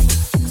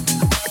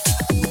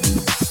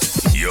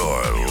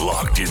 You're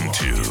locked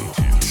into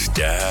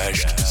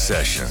Stashed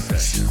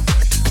Sessions.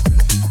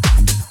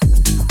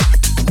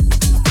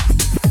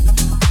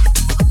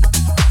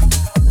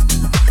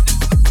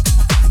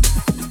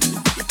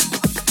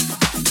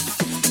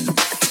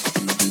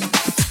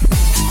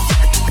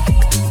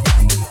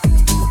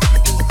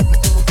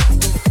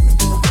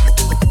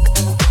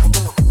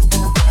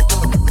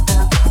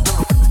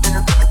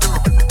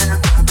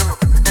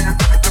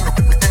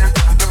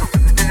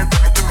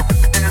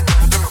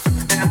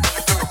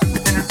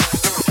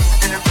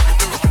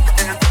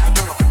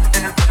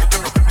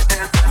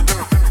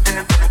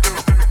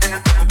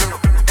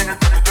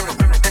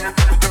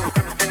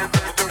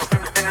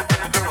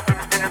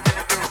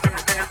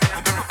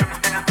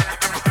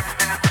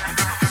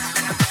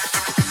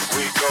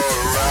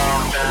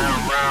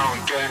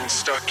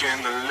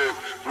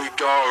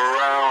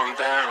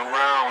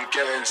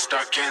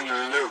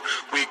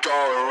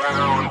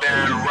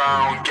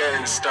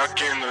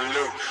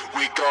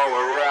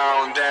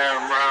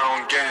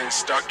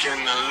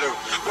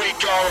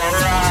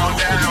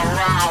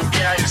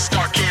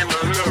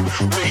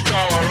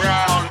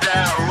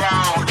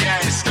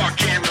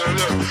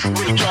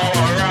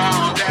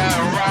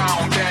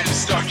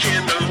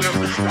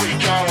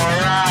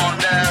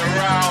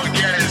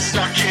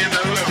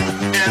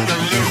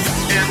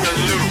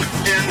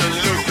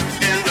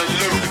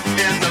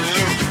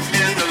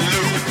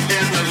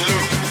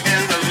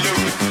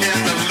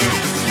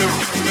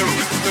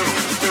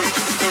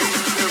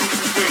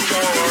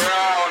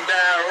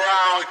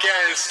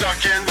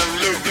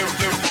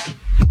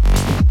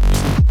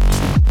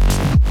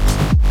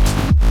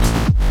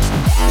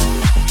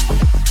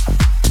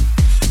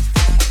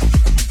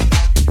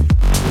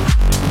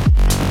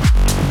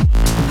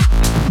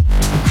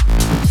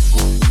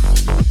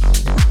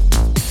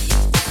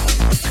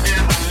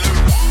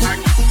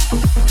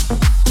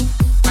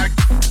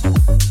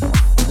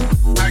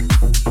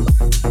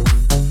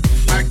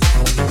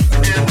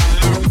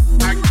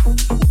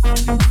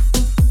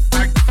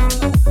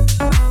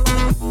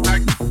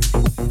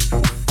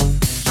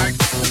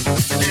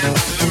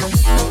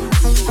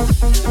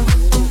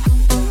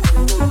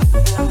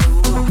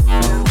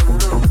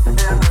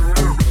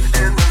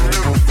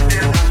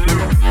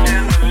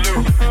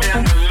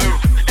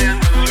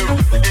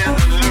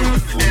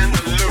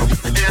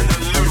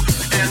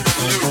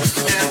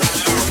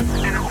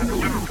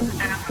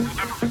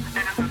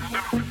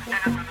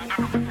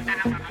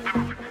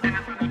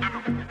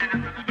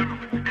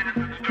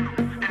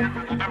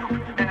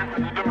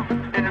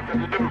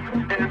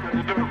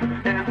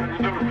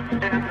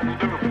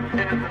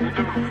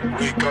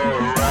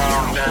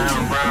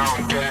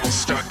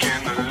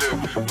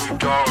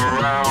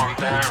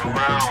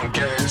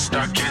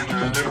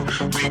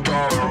 loop. We go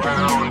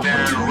around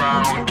and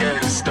around,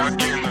 get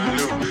stuck in the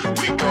loop.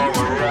 We go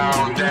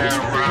around and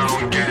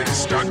around, get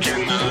stuck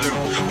in the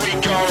loop. We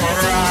go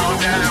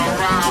around and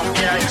around,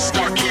 get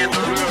stuck in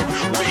the loop.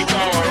 We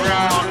go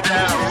around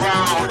and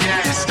around,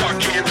 get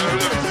stuck in the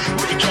loop.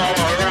 We go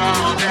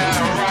around and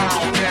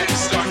around, get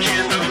stuck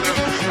in the loop.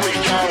 We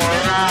go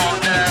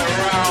around and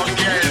around,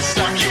 get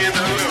stuck in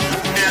the loop.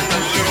 In the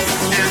loop,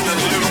 in the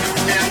loop,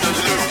 in the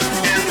loop,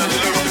 in the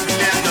loop,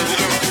 in the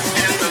loop,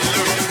 in the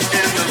loop,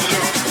 in the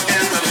loop,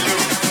 in the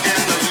loop,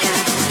 in the loop,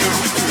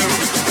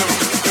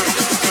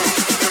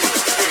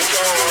 We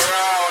go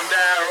around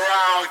and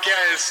around,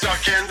 get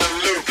stuck in the loop.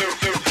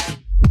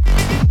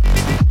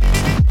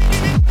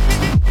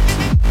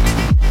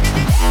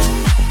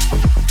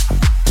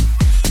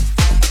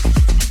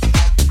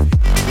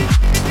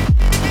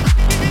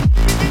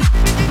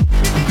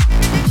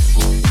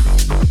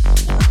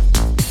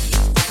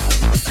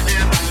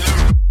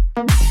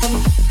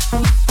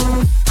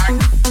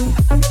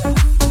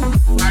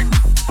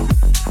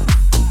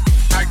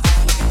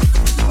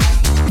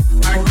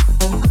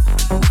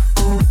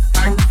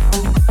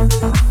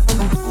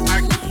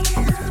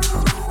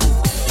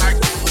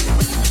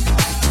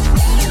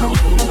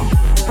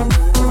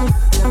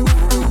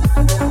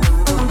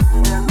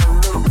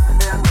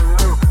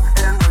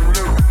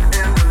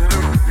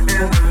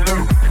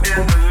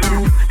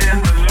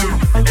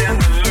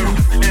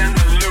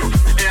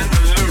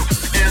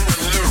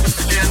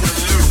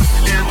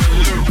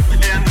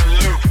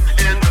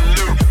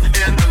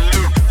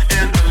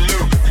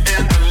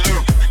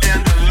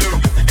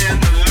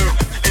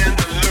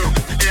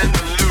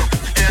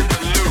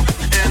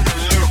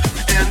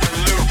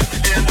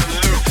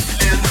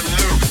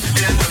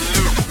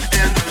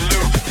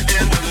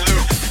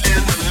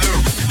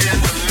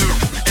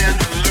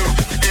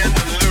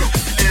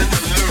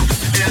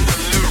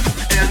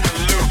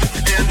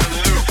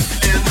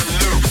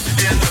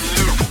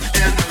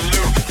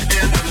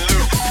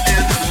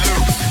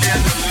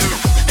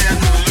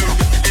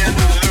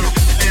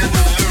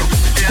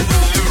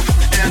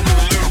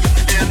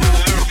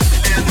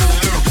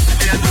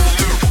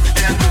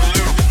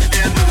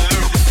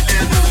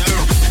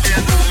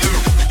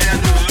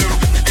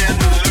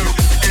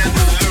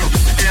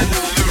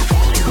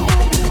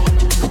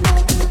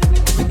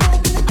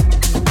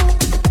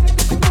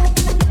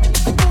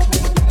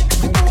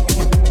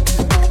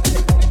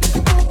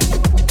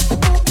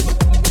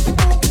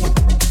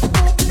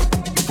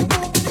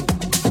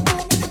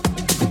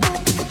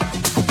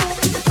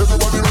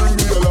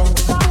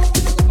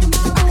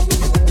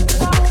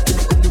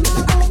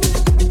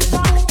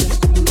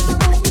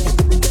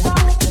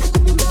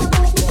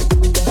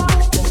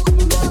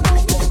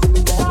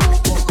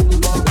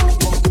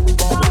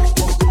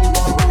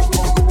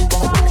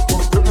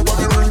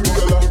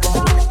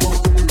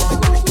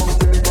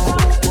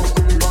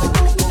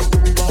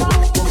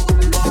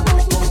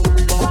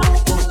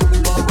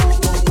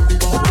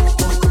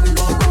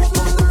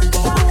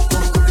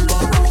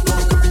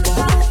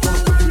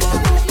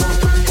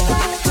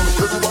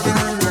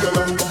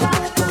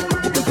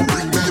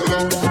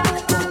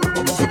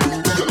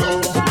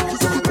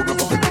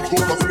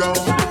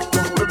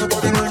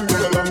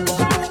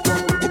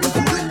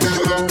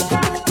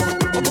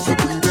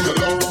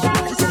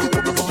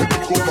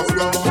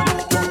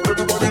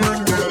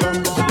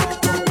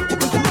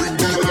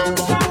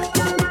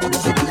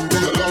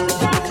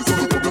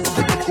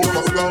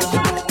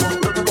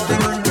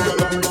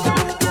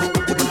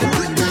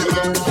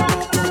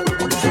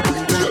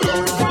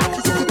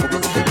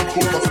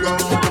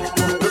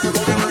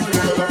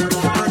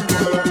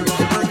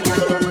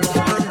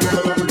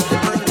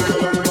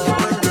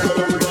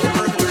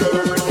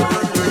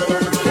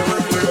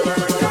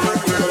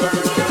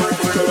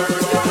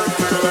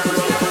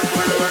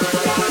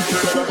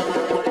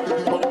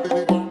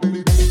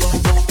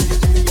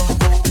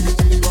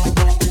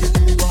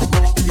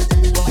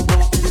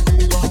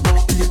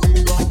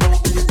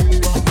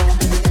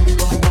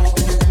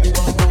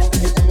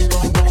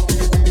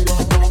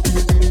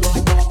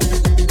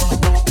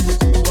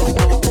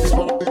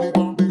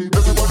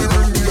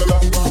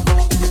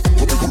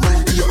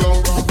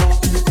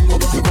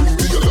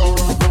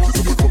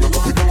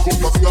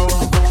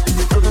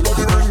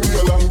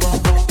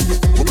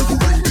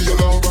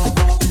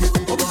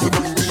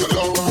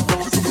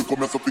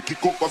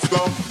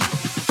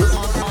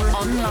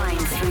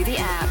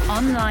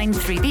 online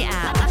through the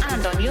app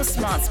and on your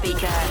smart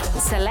speaker.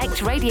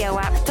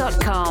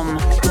 SelectRadioApp.com.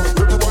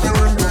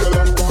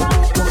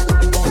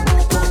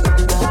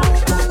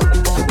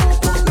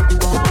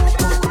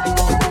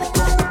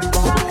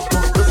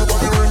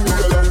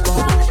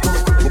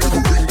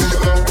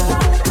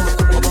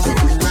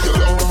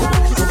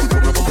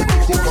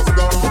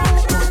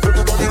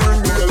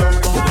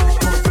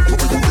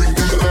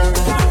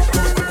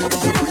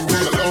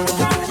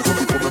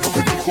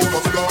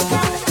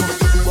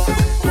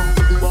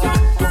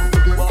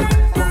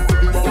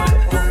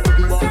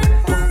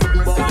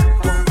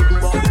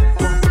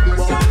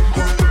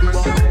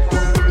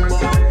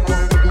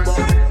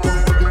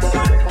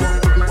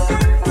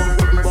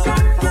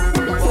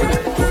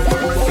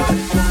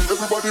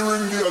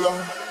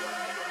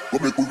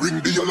 make we ring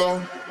the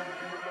alarm.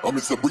 I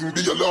miss a bring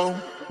the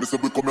alarm. Miss a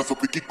we come here so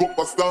we kick up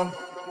a storm.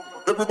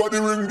 Everybody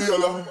ring the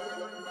alarm.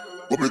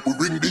 Go make we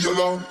ring the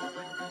alarm.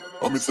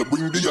 I miss a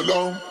bring the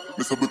alarm.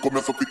 Miss a we come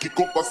here so we kick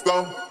up a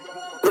storm.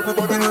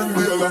 Everybody ring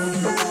the alarm.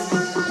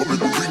 Go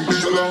make we ring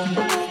the alarm.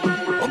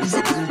 I miss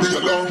a bring the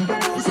alarm.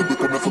 Miss a we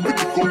come here so we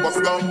kick up a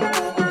storm.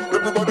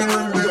 Everybody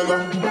ring the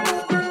alarm.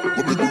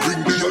 Go make we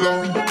ring the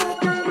alarm.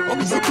 I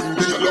miss a bring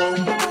the alarm.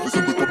 Miss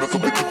a we come here so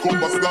we kick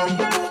up a storm.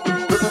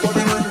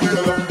 Everybody ring the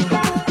alarm.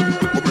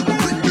 Go make we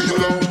ring the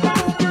alarm.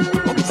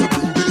 I miss a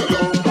bring the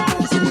alarm.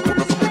 Miss a we come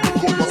here so we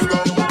kick up a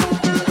storm.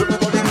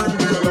 Everybody ring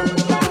the alarm.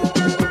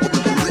 Go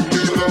make we ring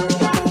the alarm.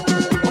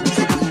 I miss a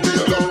bring the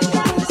alarm.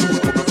 Miss a we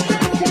come here so we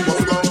kick up a storm.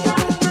 Everybody ring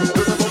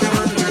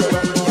the alarm.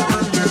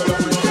 Ring the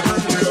alarm.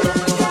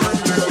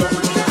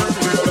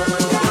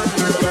 Ring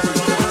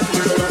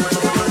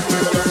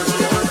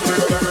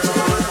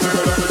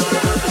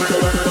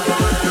the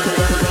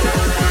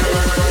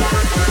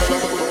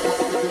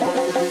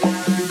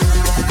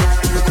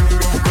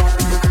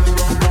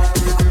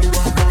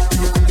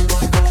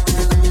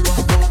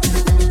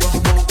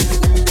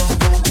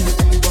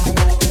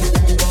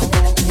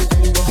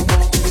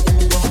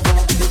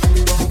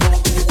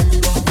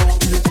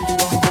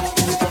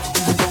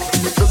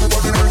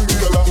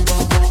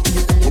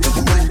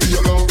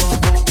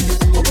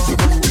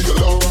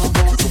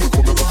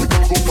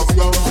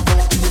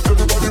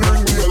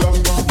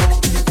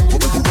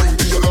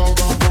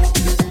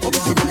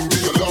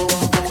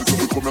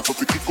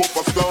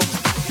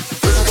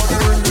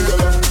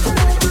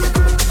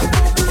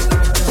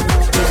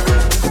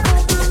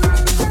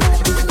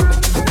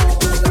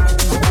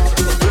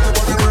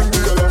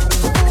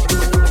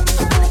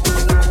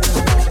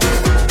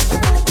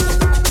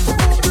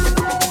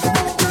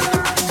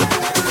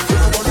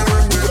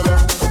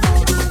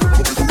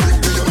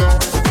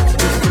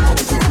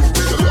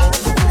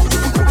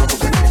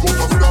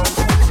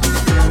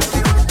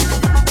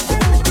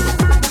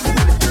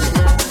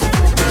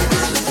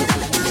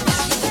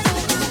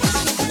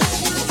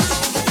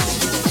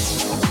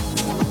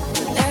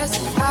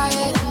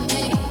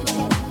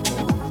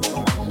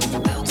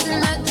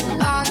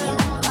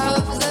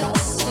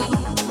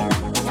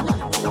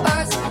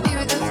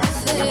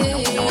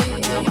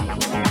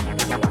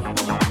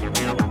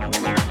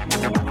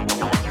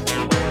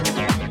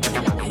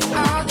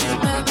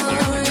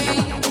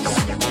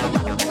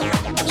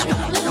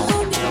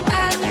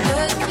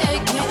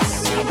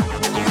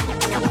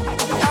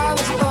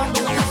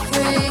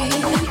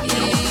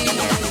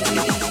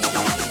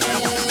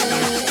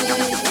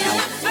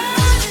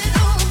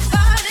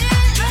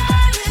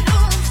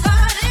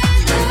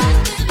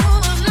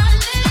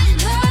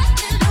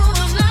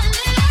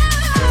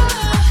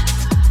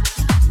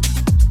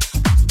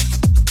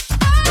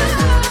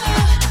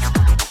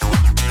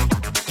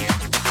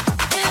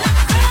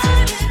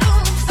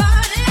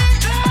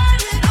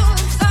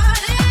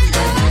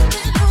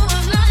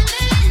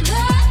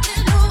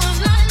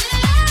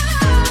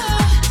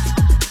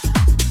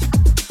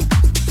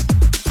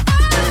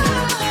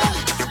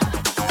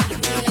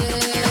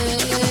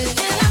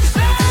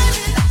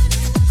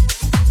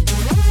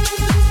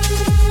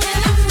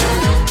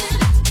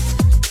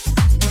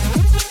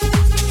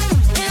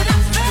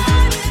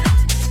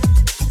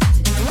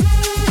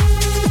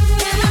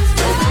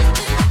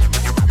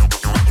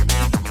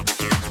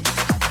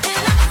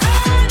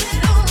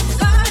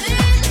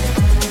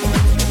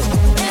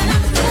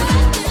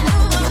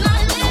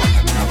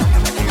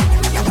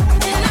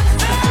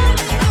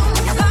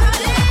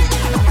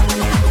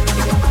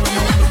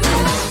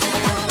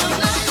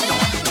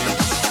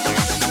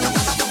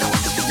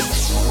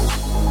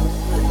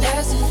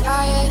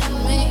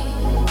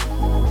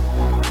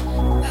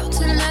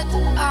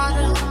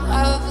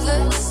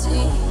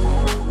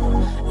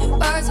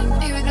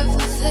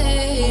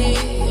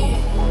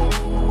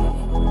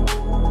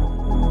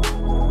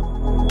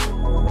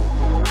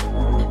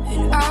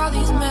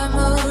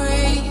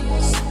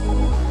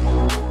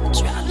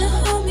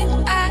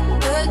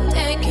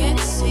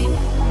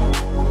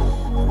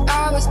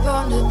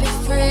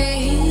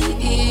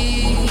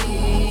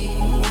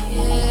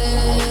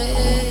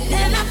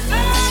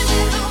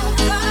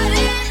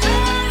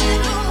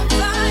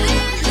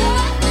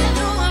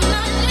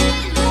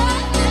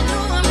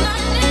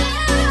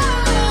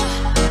the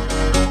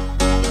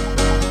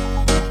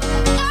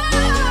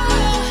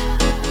alarm.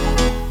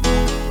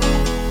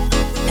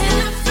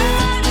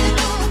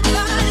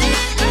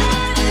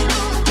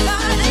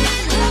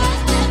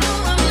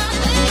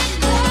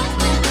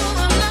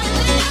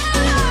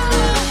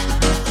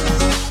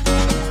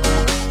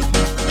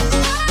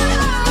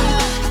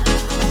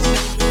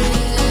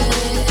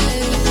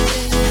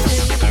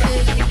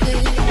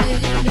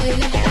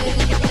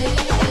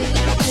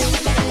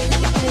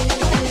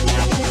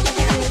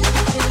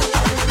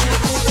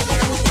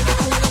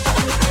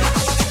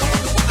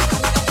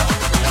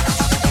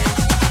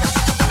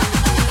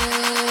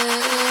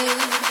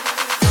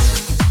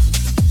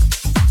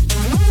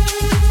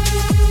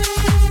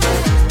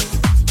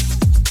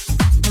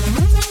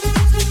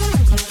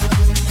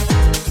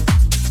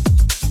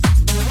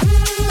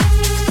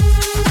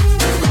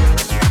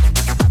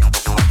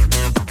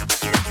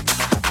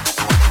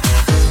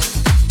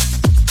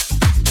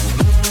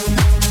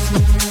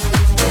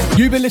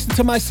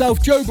 to myself,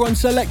 JOBA, on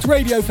Select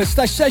Radio for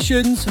Stash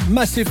Sessions.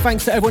 Massive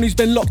thanks to everyone who's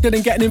been locked in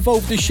and getting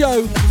involved with the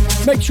show.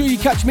 Make sure you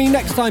catch me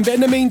next time, but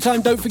in the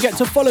meantime, don't forget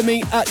to follow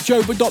me at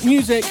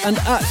joba.music and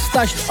at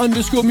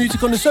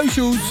stashed_music on the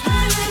socials.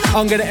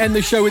 I'm going to end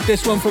the show with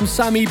this one from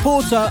Sammy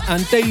Porter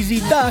and Daisy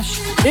Dash.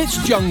 It's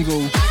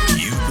Jungle.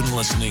 You've been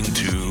listening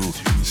to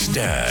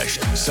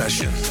Stashed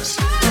Sessions.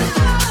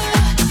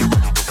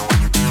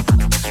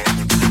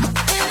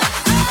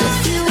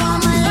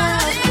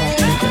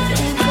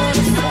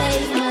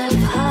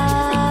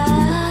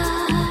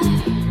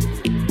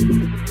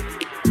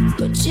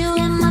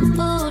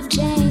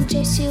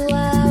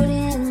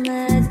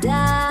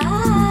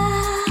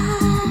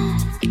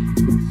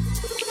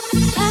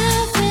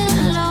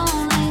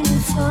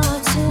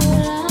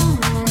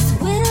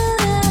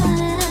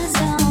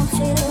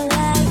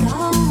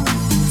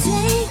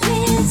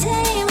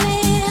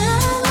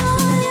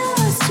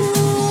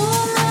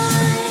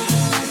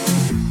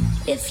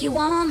 If you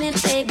want me,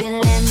 baby,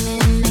 let me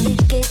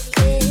make it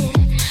clear.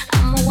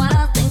 I'm a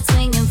wild thing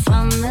swinging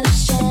from the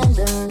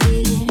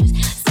chandeliers.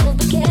 So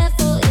be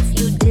careful if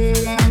you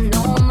didn't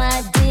know,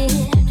 my dear.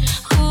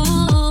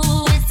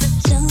 Ooh, it's a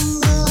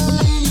jungle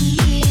in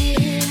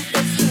here.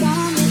 If you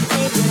want me,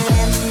 baby,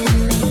 let me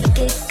make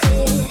it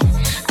clear.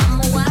 I'm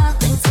a wild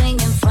thing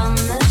swinging from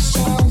the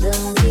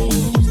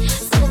chandeliers.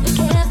 So be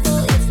careful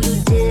if you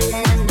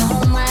didn't know,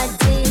 my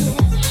dear.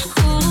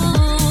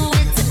 Ooh,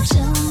 it's a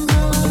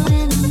jungle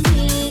in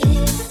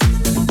here.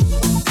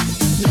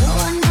 No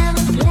one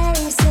ever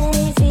plays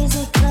safe,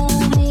 easy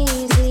come,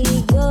 easy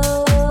go.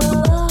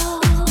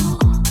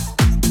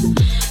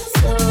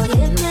 So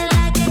hit me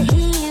like a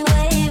heat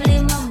wave,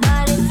 leave my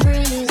body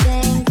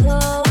freezing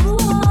cold.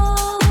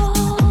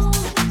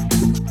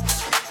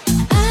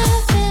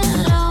 I've been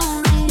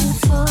lonely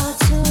for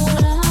too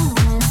long.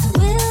 This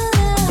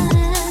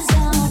wilderness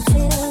don't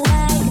feel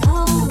like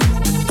home.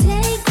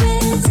 Take me,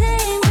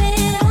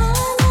 I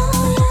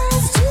know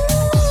yours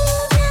tonight.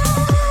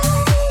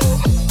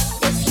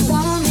 If you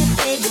want me,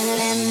 baby,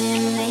 let me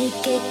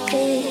make it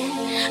clear.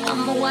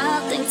 I'm a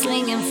wild thing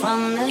swinging from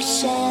the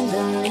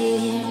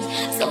chandeliers.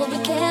 So be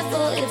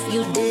careful if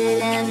you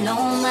didn't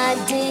know, my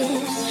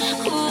dear.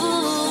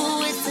 Ooh.